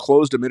video about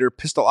closed emitter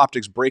pistol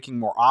optics breaking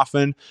more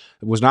often.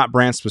 It was not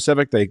brand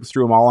specific. They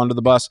threw them all under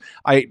the bus.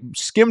 I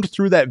skimmed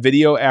through that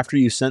video after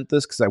you sent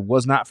this because I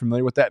was not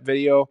familiar with that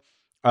video.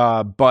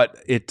 But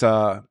it's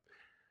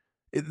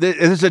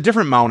a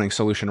different mounting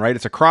solution, right?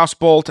 It's a cross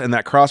bolt, and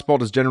that cross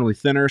bolt is generally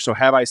thinner. So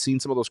have I seen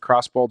some of those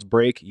cross bolts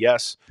break?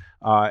 Yes.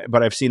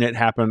 But I've seen it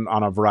happen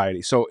on a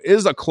variety. So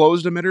is a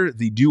closed emitter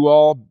the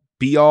do-all,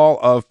 be-all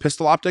of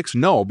pistol optics?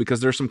 No,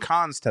 because there's some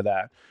cons to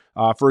that.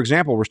 For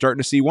example, we're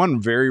starting to see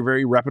one very,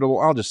 very reputable,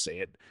 I'll just say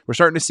it. We're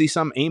starting to see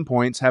some aim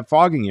points have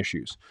fogging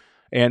issues.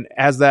 And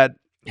as that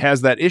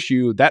has that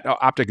issue, that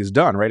optic is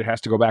done, right? It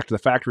has to go back to the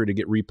factory to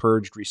get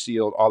repurged,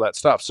 resealed, all that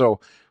stuff. So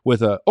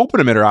with an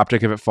open emitter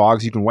optic, if it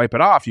fogs, you can wipe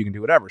it off, you can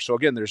do whatever. So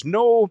again, there's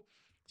no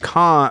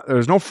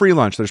free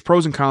lunch. There's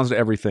pros and cons to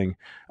everything.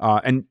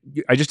 And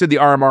I just did the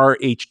RMR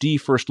HD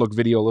first look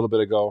video a little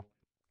bit ago.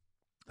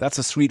 That's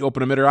a sweet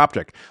open emitter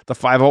optic. The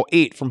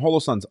 508 from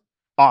Holosun's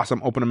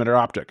awesome open emitter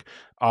optic.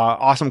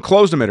 Awesome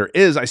closed emitter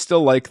I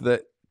still like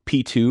the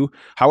P2.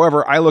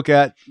 However, I look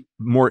at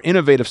more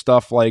innovative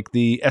stuff like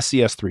the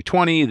SCS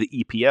 320, the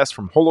EPS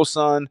from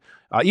Holosun,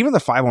 even the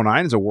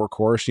 509 is a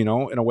workhorse,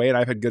 in a way, and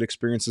I've had good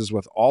experiences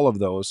with all of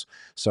those.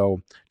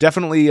 So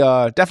definitely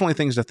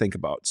things to think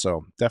about.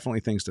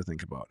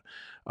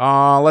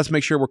 Let's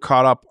make sure we're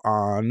caught up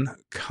on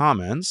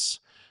comments.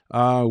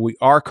 We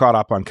are caught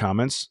up on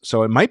comments,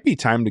 so it might be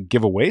time to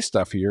give away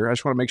stuff here. I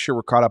just want to make sure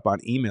we're caught up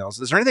on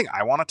emails. Is there anything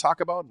I want to talk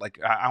about? Like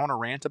I want to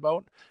rant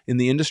about in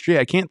the industry?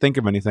 I can't think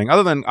of anything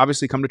other than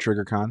obviously come to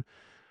TriggerCon.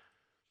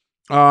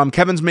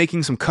 Kevin's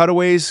making some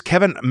cutaways.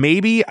 Kevin,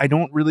 maybe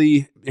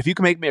if you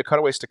can make me a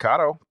cutaway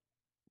staccato,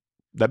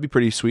 that'd be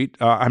pretty sweet.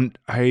 I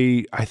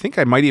think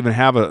I might even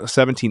have a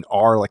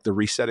 17R, like the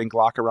resetting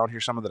Glock around here,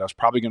 some of that I was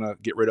probably going to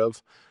get rid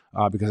of.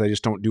 Because I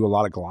just don't do a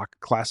lot of Glock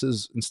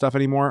classes and stuff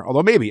anymore.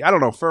 Although maybe, I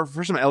don't know, for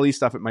some LE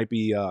stuff, it might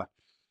be,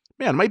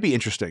 it might be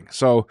interesting.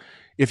 So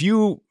if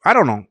you're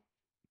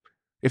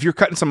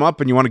cutting some up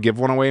and you want to give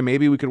one away,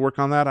 maybe we could work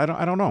on that. I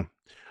don't know.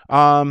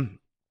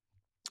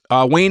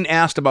 Wayne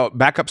asked about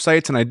backup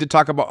sights, and I did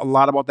talk about a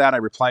lot about that. I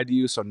replied to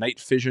you. So Night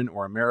Vision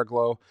or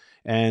Ameriglow.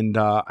 And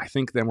I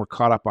think then we're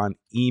caught up on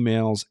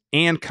emails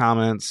and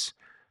comments.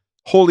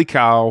 Holy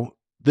cow.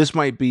 This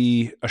might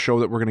be a show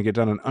that we're going to get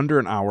done in under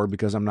an hour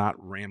because I'm not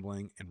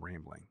rambling and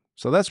rambling.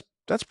 So that's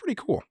pretty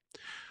cool.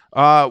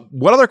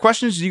 What other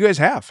questions do you guys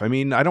have? I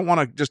mean, I don't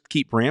want to just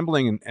keep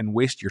rambling and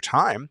waste your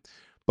time,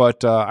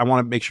 but I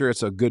want to make sure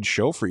it's a good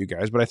show for you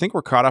guys. But I think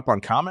we're caught up on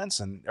comments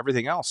and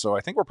everything else. So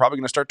I think we're probably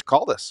going to start to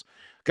call this.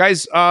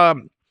 Guys,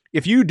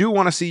 if you do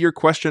want to see your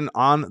question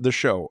on the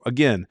show,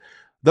 again,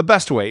 the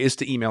best way is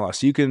to email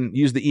us. You can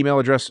use the email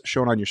address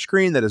shown on your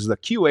screen. That is the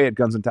QA at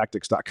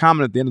gunsandtactics.com.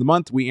 And at the end of the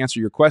month, we answer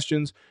your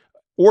questions.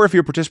 Or if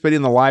you're participating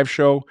in the live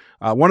show,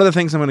 one of the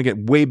things I'm going to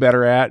get way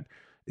better at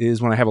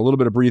is when I have a little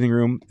bit of breathing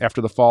room after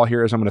the fall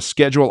here is I'm going to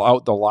schedule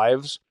out the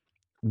lives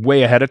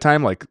way ahead of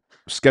time, like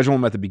schedule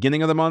them at the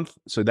beginning of the month.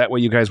 So that way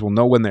you guys will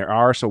know when they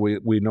are. So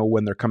we know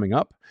when they're coming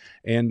up,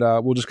 and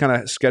we'll just kind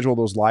of schedule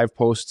those live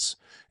posts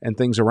and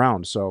things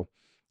around. So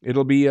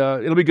it'll be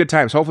good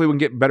times. Hopefully we can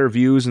get better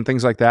views and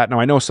things like that. Now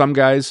I know some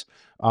guys,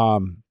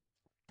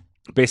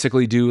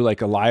 basically do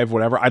like a live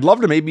whatever. I'd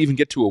love to maybe even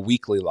get to a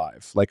weekly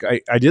live. Like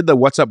I did the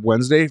What's Up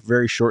Wednesday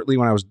very shortly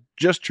when I was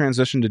just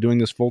transitioned to doing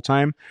this full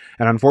time.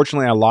 And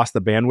unfortunately I lost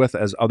the bandwidth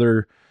as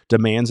other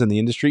demands in the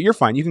industry. You're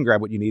fine. You can grab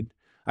what you need.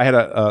 I had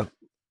a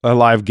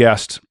live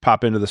guest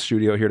pop into the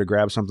studio here to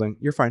grab something.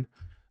 You're fine.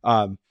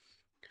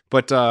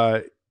 But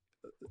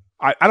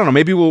I don't know.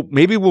 Maybe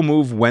we'll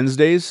move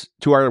Wednesdays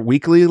to our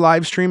weekly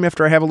live stream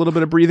after I have a little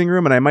bit of breathing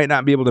room, and I might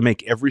not be able to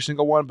make every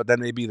single one, but then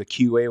maybe the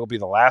QA will be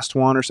the last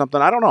one or something.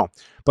 I don't know.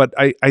 But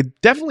I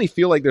definitely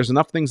feel like there's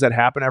enough things that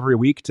happen every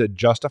week to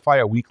justify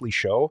a weekly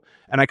show.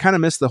 And I kind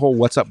of miss the whole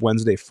What's Up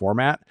Wednesday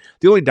format.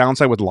 The only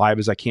downside with live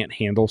is I can't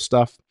handle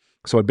stuff.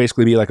 So it'd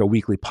basically be like a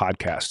weekly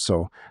podcast.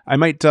 So I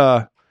might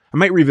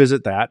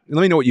revisit that.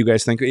 Let me know what you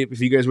guys think. If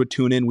you guys would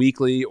tune in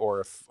weekly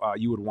or if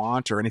you would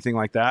want or anything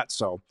like that.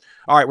 So,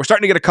 all right, we're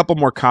starting to get a couple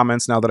more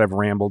comments now that I've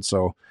rambled.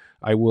 So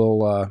I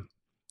will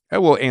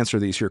answer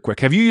these here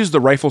quick. Have you used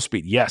the rifle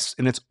speed? Yes,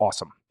 and it's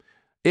awesome.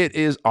 It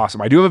is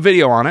awesome. I do have a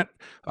video on it.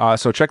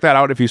 So check that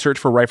out. If you search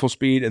for rifle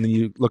speed and then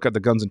you look at the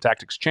Guns and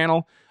Tactics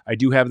channel, I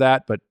do have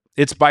that, but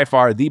it's by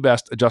far the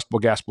best adjustable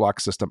gas block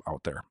system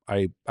out there.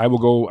 I will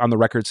go on the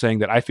record saying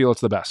that I feel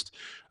it's the best.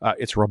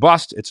 It's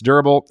robust, it's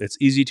durable, it's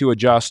easy to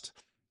adjust.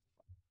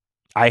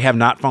 I have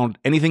not found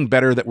anything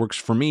better that works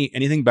for me,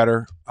 anything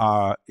better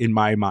in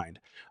my mind.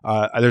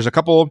 There's a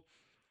couple,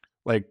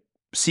 like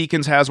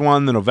Seekins has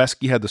one, the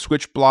Noveski had the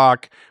switch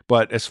block,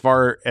 but as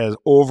far as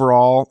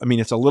overall, I mean,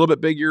 it's a little bit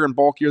bigger and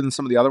bulkier than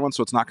some of the other ones,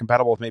 so it's not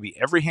compatible with maybe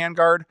every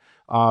handguard,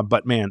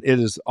 but man, it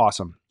is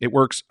awesome. It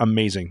works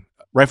amazing.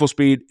 Rifle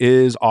Speed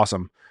is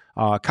awesome.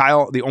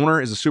 Kyle, the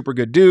owner, is a super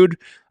good dude.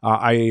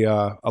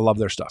 I love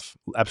their stuff.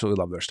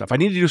 Absolutely love their stuff. I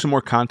need to do some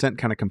more content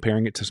kind of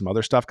comparing it to some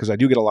other stuff because I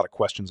do get a lot of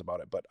questions about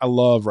it, but I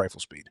love Rifle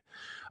Speed.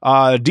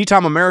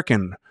 D-Tom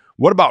American,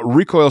 what about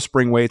recoil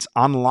spring weights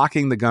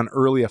unlocking the gun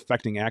early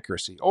affecting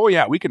accuracy? Oh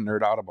yeah, we can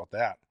nerd out about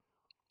that.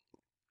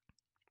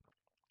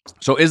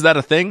 So is that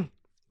a thing?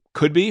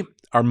 Could be.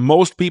 Are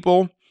most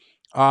people,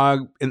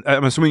 I'm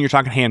assuming you're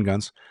talking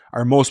handguns,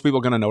 are most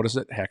people going to notice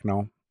it? Heck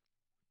no.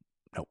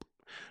 Nope.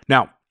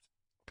 Now,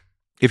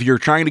 if you're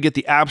trying to get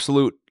the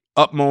absolute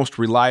utmost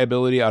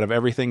reliability out of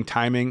everything,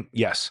 timing,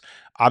 yes.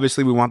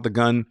 Obviously, we want the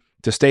gun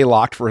to stay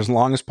locked for as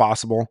long as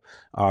possible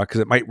because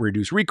it might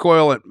reduce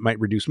recoil, it might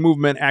reduce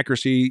movement,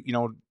 accuracy,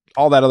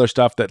 all that other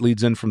stuff that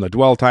leads in from the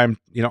dwell time,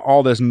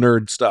 all this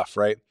nerd stuff,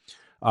 right?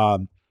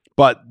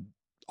 But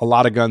a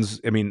lot of guns,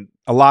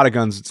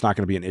 it's not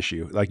going to be an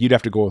issue. Like you'd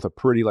have to go with a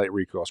pretty light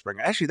recoil spring.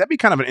 Actually, that'd be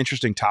kind of an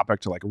interesting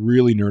topic to like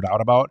really nerd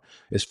out about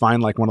is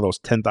find like one of those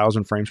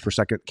 10,000 frames per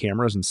second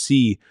cameras and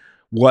see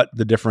what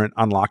the different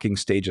unlocking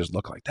stages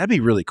look like. That'd be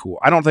really cool.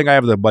 I don't think I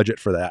have the budget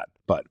for that,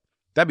 but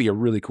that'd be a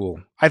really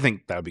cool. I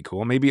think that would be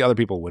cool. Maybe other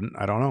people wouldn't.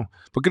 I don't know.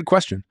 But good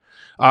question.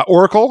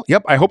 Oracle.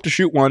 Yep. I hope to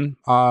shoot one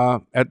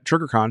at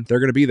TriggerCon. They're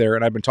going to be there.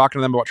 And I've been talking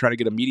to them about trying to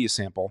get a media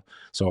sample.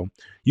 So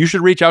you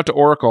should reach out to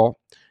Oracle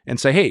and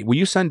say, hey, will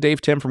you send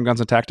Dave Tim from Guns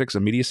and Tactics a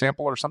media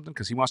sample or something?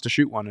 Because he wants to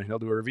shoot one and he'll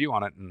do a review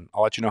on it. And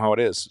I'll let you know how it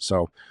is.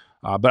 So,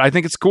 but I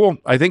think it's cool.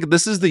 I think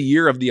this is the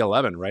year of the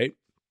 11, right?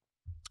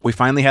 We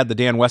finally had the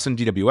Dan Wesson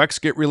DWX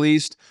get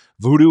released.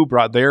 Voodoo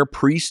brought their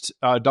Priest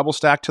double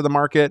stack to the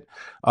market.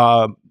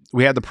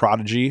 We had the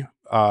Prodigy.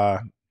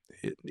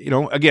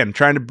 Again,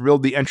 trying to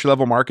build the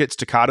entry-level market.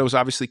 Staccato's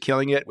obviously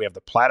killing it. We have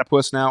the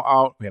Platypus now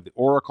out. We have the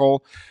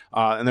Oracle.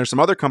 And there's some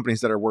other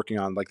companies that are working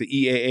on, like the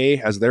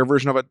EAA has their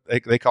version of it.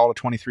 They call it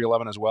a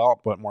 2311 as well,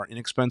 but more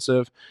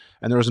inexpensive.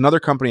 And there was another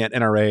company at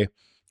NRA. I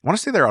want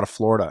to say they're out of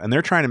Florida, and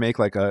they're trying to make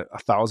like a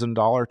 $1,000,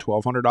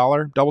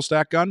 $1,200 double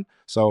stack gun.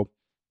 So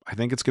I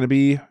think it's going to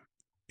be,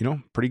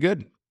 pretty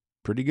good.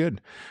 Pretty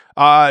good.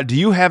 Do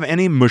you have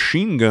any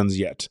machine guns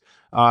yet?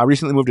 I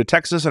recently moved to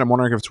Texas, and I'm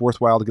wondering if it's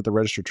worthwhile to get the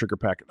registered trigger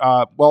pack.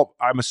 Well,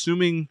 I'm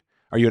assuming,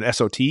 are you an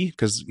SOT?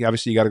 Because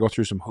obviously you got to go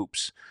through some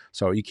hoops.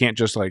 So you can't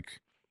just like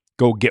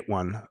go get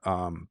one.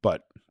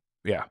 But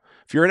yeah,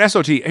 if you're an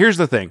SOT, here's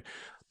the thing.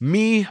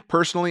 Me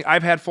personally,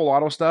 I've had full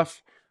auto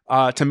stuff.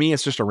 To me,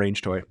 it's just a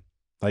range toy.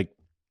 Like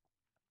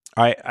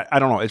I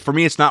don't know. For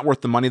me, it's not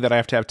worth the money that I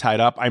have to have tied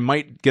up. I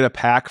might get a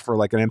pack for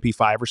like an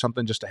MP5 or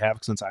something just to have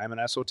since I am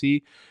an SOT.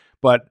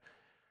 But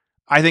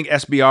I think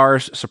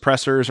SBRs,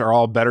 suppressors are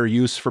all better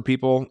use for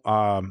people.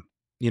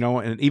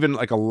 And even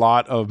like a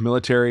lot of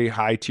military,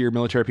 high tier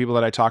military people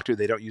that I talk to,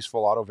 they don't use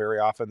full auto very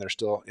often. They're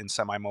still in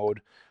semi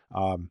mode.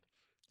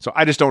 So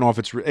I just don't know if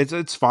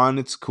it's fun,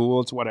 it's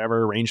cool, it's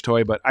whatever, range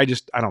toy, but I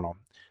don't know.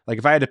 Like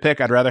if I had to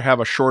pick, I'd rather have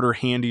a shorter,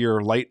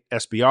 handier, light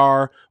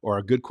SBR or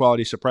a good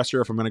quality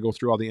suppressor if I'm going to go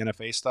through all the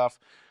NFA stuff.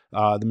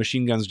 The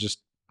machine guns just,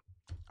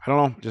 I don't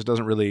know, just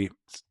doesn't really.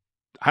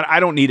 I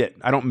don't need it.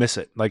 I don't miss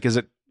it. Like, is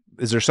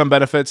there some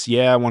benefits?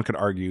 Yeah, one could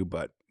argue,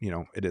 but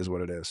it is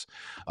what it is.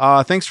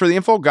 Thanks for the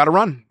info. Got to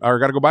run or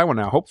got to go buy one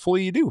now.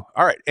 Hopefully you do.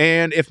 All right.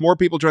 And if more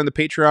people join the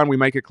Patreon, we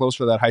might get closer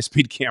to that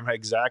high-speed camera.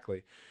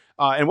 Exactly.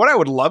 And what I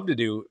would love to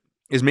do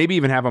is maybe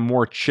even have a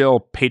more chill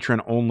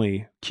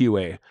patron-only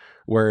QA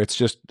where it's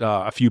just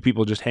a few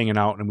people just hanging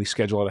out and we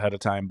schedule it ahead of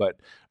time. But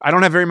I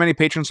don't have very many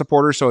patron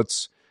supporters, so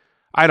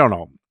I don't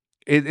know.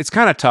 It's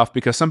kind of tough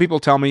because some people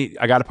tell me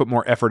I got to put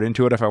more effort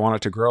into it if I want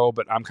it to grow.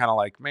 But I'm kind of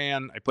like,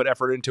 man, I put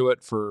effort into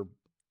it for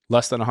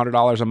less than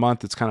 $100 a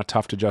month. It's kind of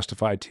tough to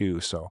justify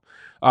too. So,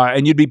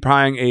 and you'd be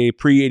buying a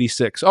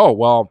pre-86. Oh,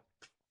 well,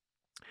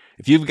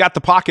 if you've got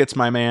the pockets,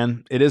 my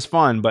man, it is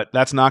fun, but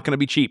that's not going to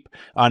be cheap.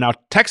 Now,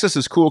 Texas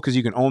is cool because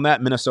you can own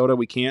that. Minnesota,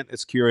 we can't.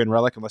 It's Curie and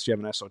Relic unless you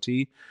have an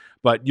SOT.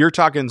 But you're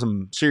talking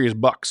some serious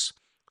bucks.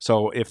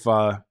 So if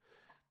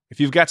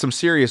you've got some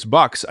serious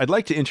bucks, I'd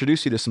like to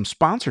introduce you to some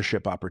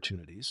sponsorship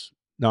opportunities.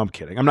 No, I'm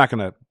kidding. I'm not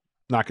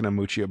gonna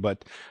mooch you,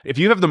 but if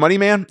you have the money,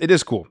 man, it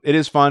is cool. It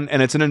is fun,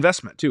 and it's an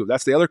investment too.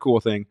 That's the other cool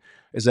thing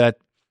is that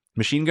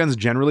machine guns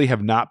generally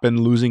have not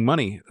been losing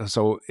money,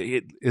 so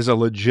it is a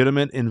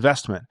legitimate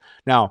investment.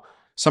 Now,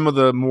 some of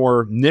the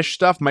more niche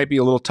stuff might be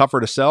a little tougher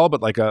to sell,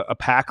 but like a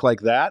pack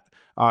like that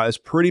is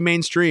pretty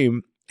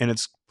mainstream, and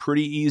it's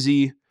pretty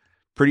easy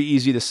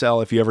to sell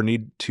if you ever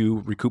need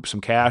to recoup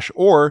some cash,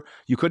 or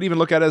you could even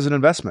look at it as an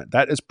investment.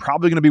 That is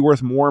probably going to be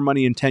worth more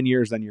money in 10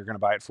 years than you're going to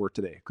buy it for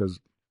today, because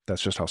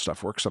that's just how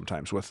stuff works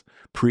sometimes with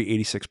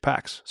pre-86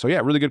 packs. So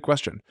yeah, really good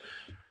question.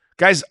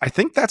 Guys, I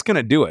think that's going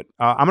to do it.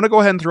 I'm going to go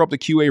ahead and throw up the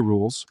QA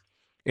rules.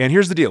 And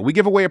here's the deal. We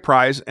give away a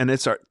prize, and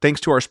it's thanks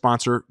to our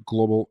sponsor,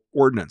 Global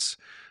Ordnance.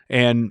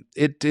 And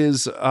it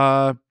is, they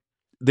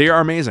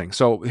are amazing.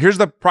 So here's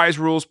the prize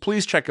rules.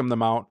 Please check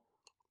them out.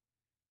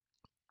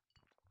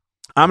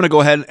 I'm going to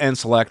go ahead and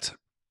select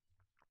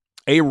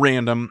a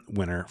random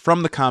winner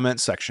from the comment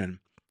section.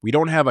 We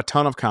don't have a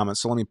ton of comments,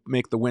 so let me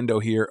make the window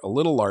here a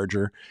little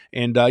larger.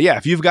 And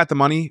if you've got the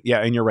money,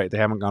 and you're right, they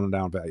haven't gone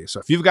down value. So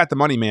if you've got the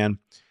money, man,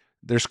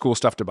 there's cool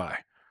stuff to buy.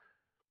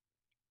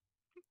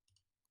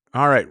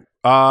 All right.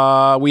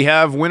 We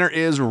have winner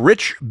is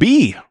Rich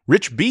B.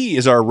 Rich B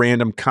is our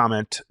random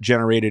comment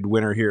generated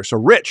winner here. So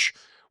Rich,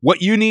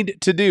 what you need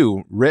to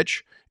do,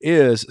 Rich,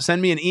 is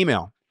send me an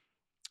email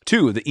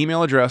to the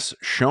email address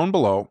shown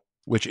below,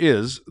 which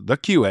is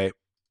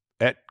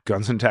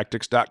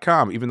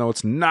theqa@gunsandtactics.com, even though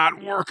it's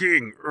not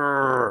working.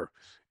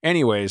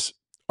 Anyways,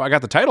 I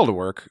got the title to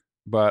work,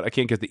 but I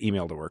can't get the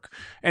email to work.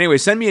 Anyway,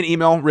 send me an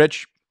email,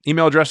 Rich.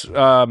 Email address is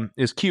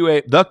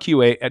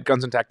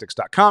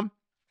theqa@gunsandtactics.com.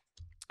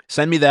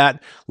 Send me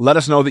that. Let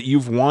us know that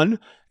you've won,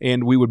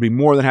 and we would be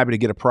more than happy to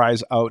get a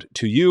prize out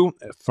to you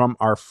from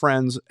our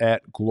friends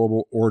at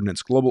Global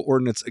Ordnance. Global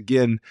Ordnance,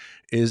 again,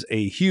 is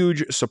a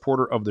huge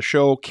supporter of the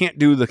show. Can't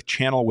do the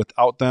channel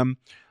without them.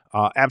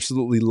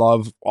 Absolutely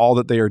love all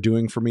that they are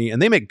doing for me,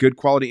 and they make good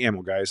quality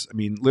ammo, guys. I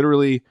mean,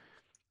 literally,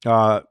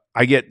 I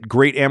get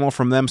great ammo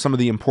from them. Some of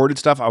the imported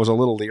stuff I was a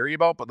little leery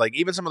about, but like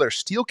even some of their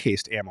steel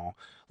cased ammo,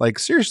 like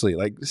seriously,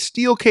 like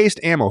steel cased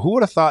ammo. Who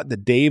would have thought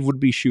that Dave would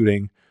be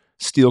shooting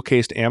steel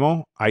cased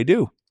ammo? I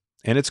do.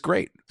 And it's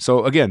great.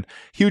 So again,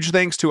 huge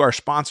thanks to our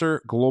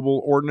sponsor,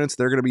 Global Ordnance.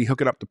 They're going to be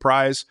hooking up the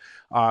prize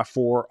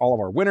for all of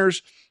our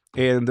winners,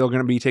 and they're going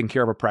to be taking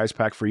care of a prize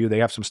pack for you. They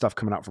have some stuff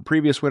coming out for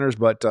previous winners,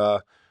 but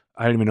I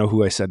don't even know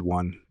who I said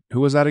won.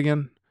 Who was that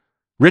again?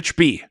 Rich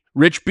B.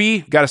 Rich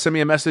B, got to send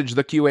me a message,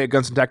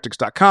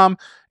 theqa@gunsandtactics.com,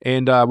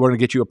 and we're going to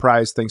get you a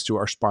prize thanks to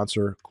our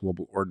sponsor,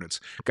 Global Ordnance.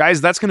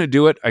 Guys, that's going to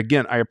do it.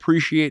 Again, I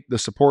appreciate the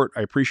support.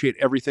 I appreciate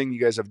everything you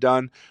guys have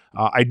done.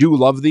 I do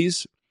love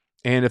these,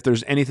 and if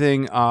there's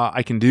anything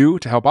I can do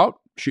to help out,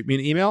 shoot me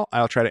an email.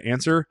 I'll try to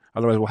answer.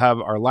 Otherwise, we'll have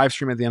our live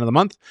stream at the end of the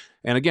month.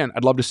 And again,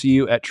 I'd love to see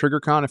you at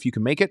TriggerCon if you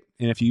can make it,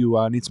 and if you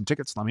need some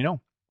tickets, let me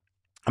know.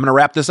 I'm going to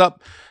wrap this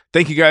up.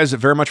 Thank you guys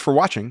very much for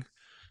watching,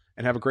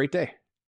 and have a great day.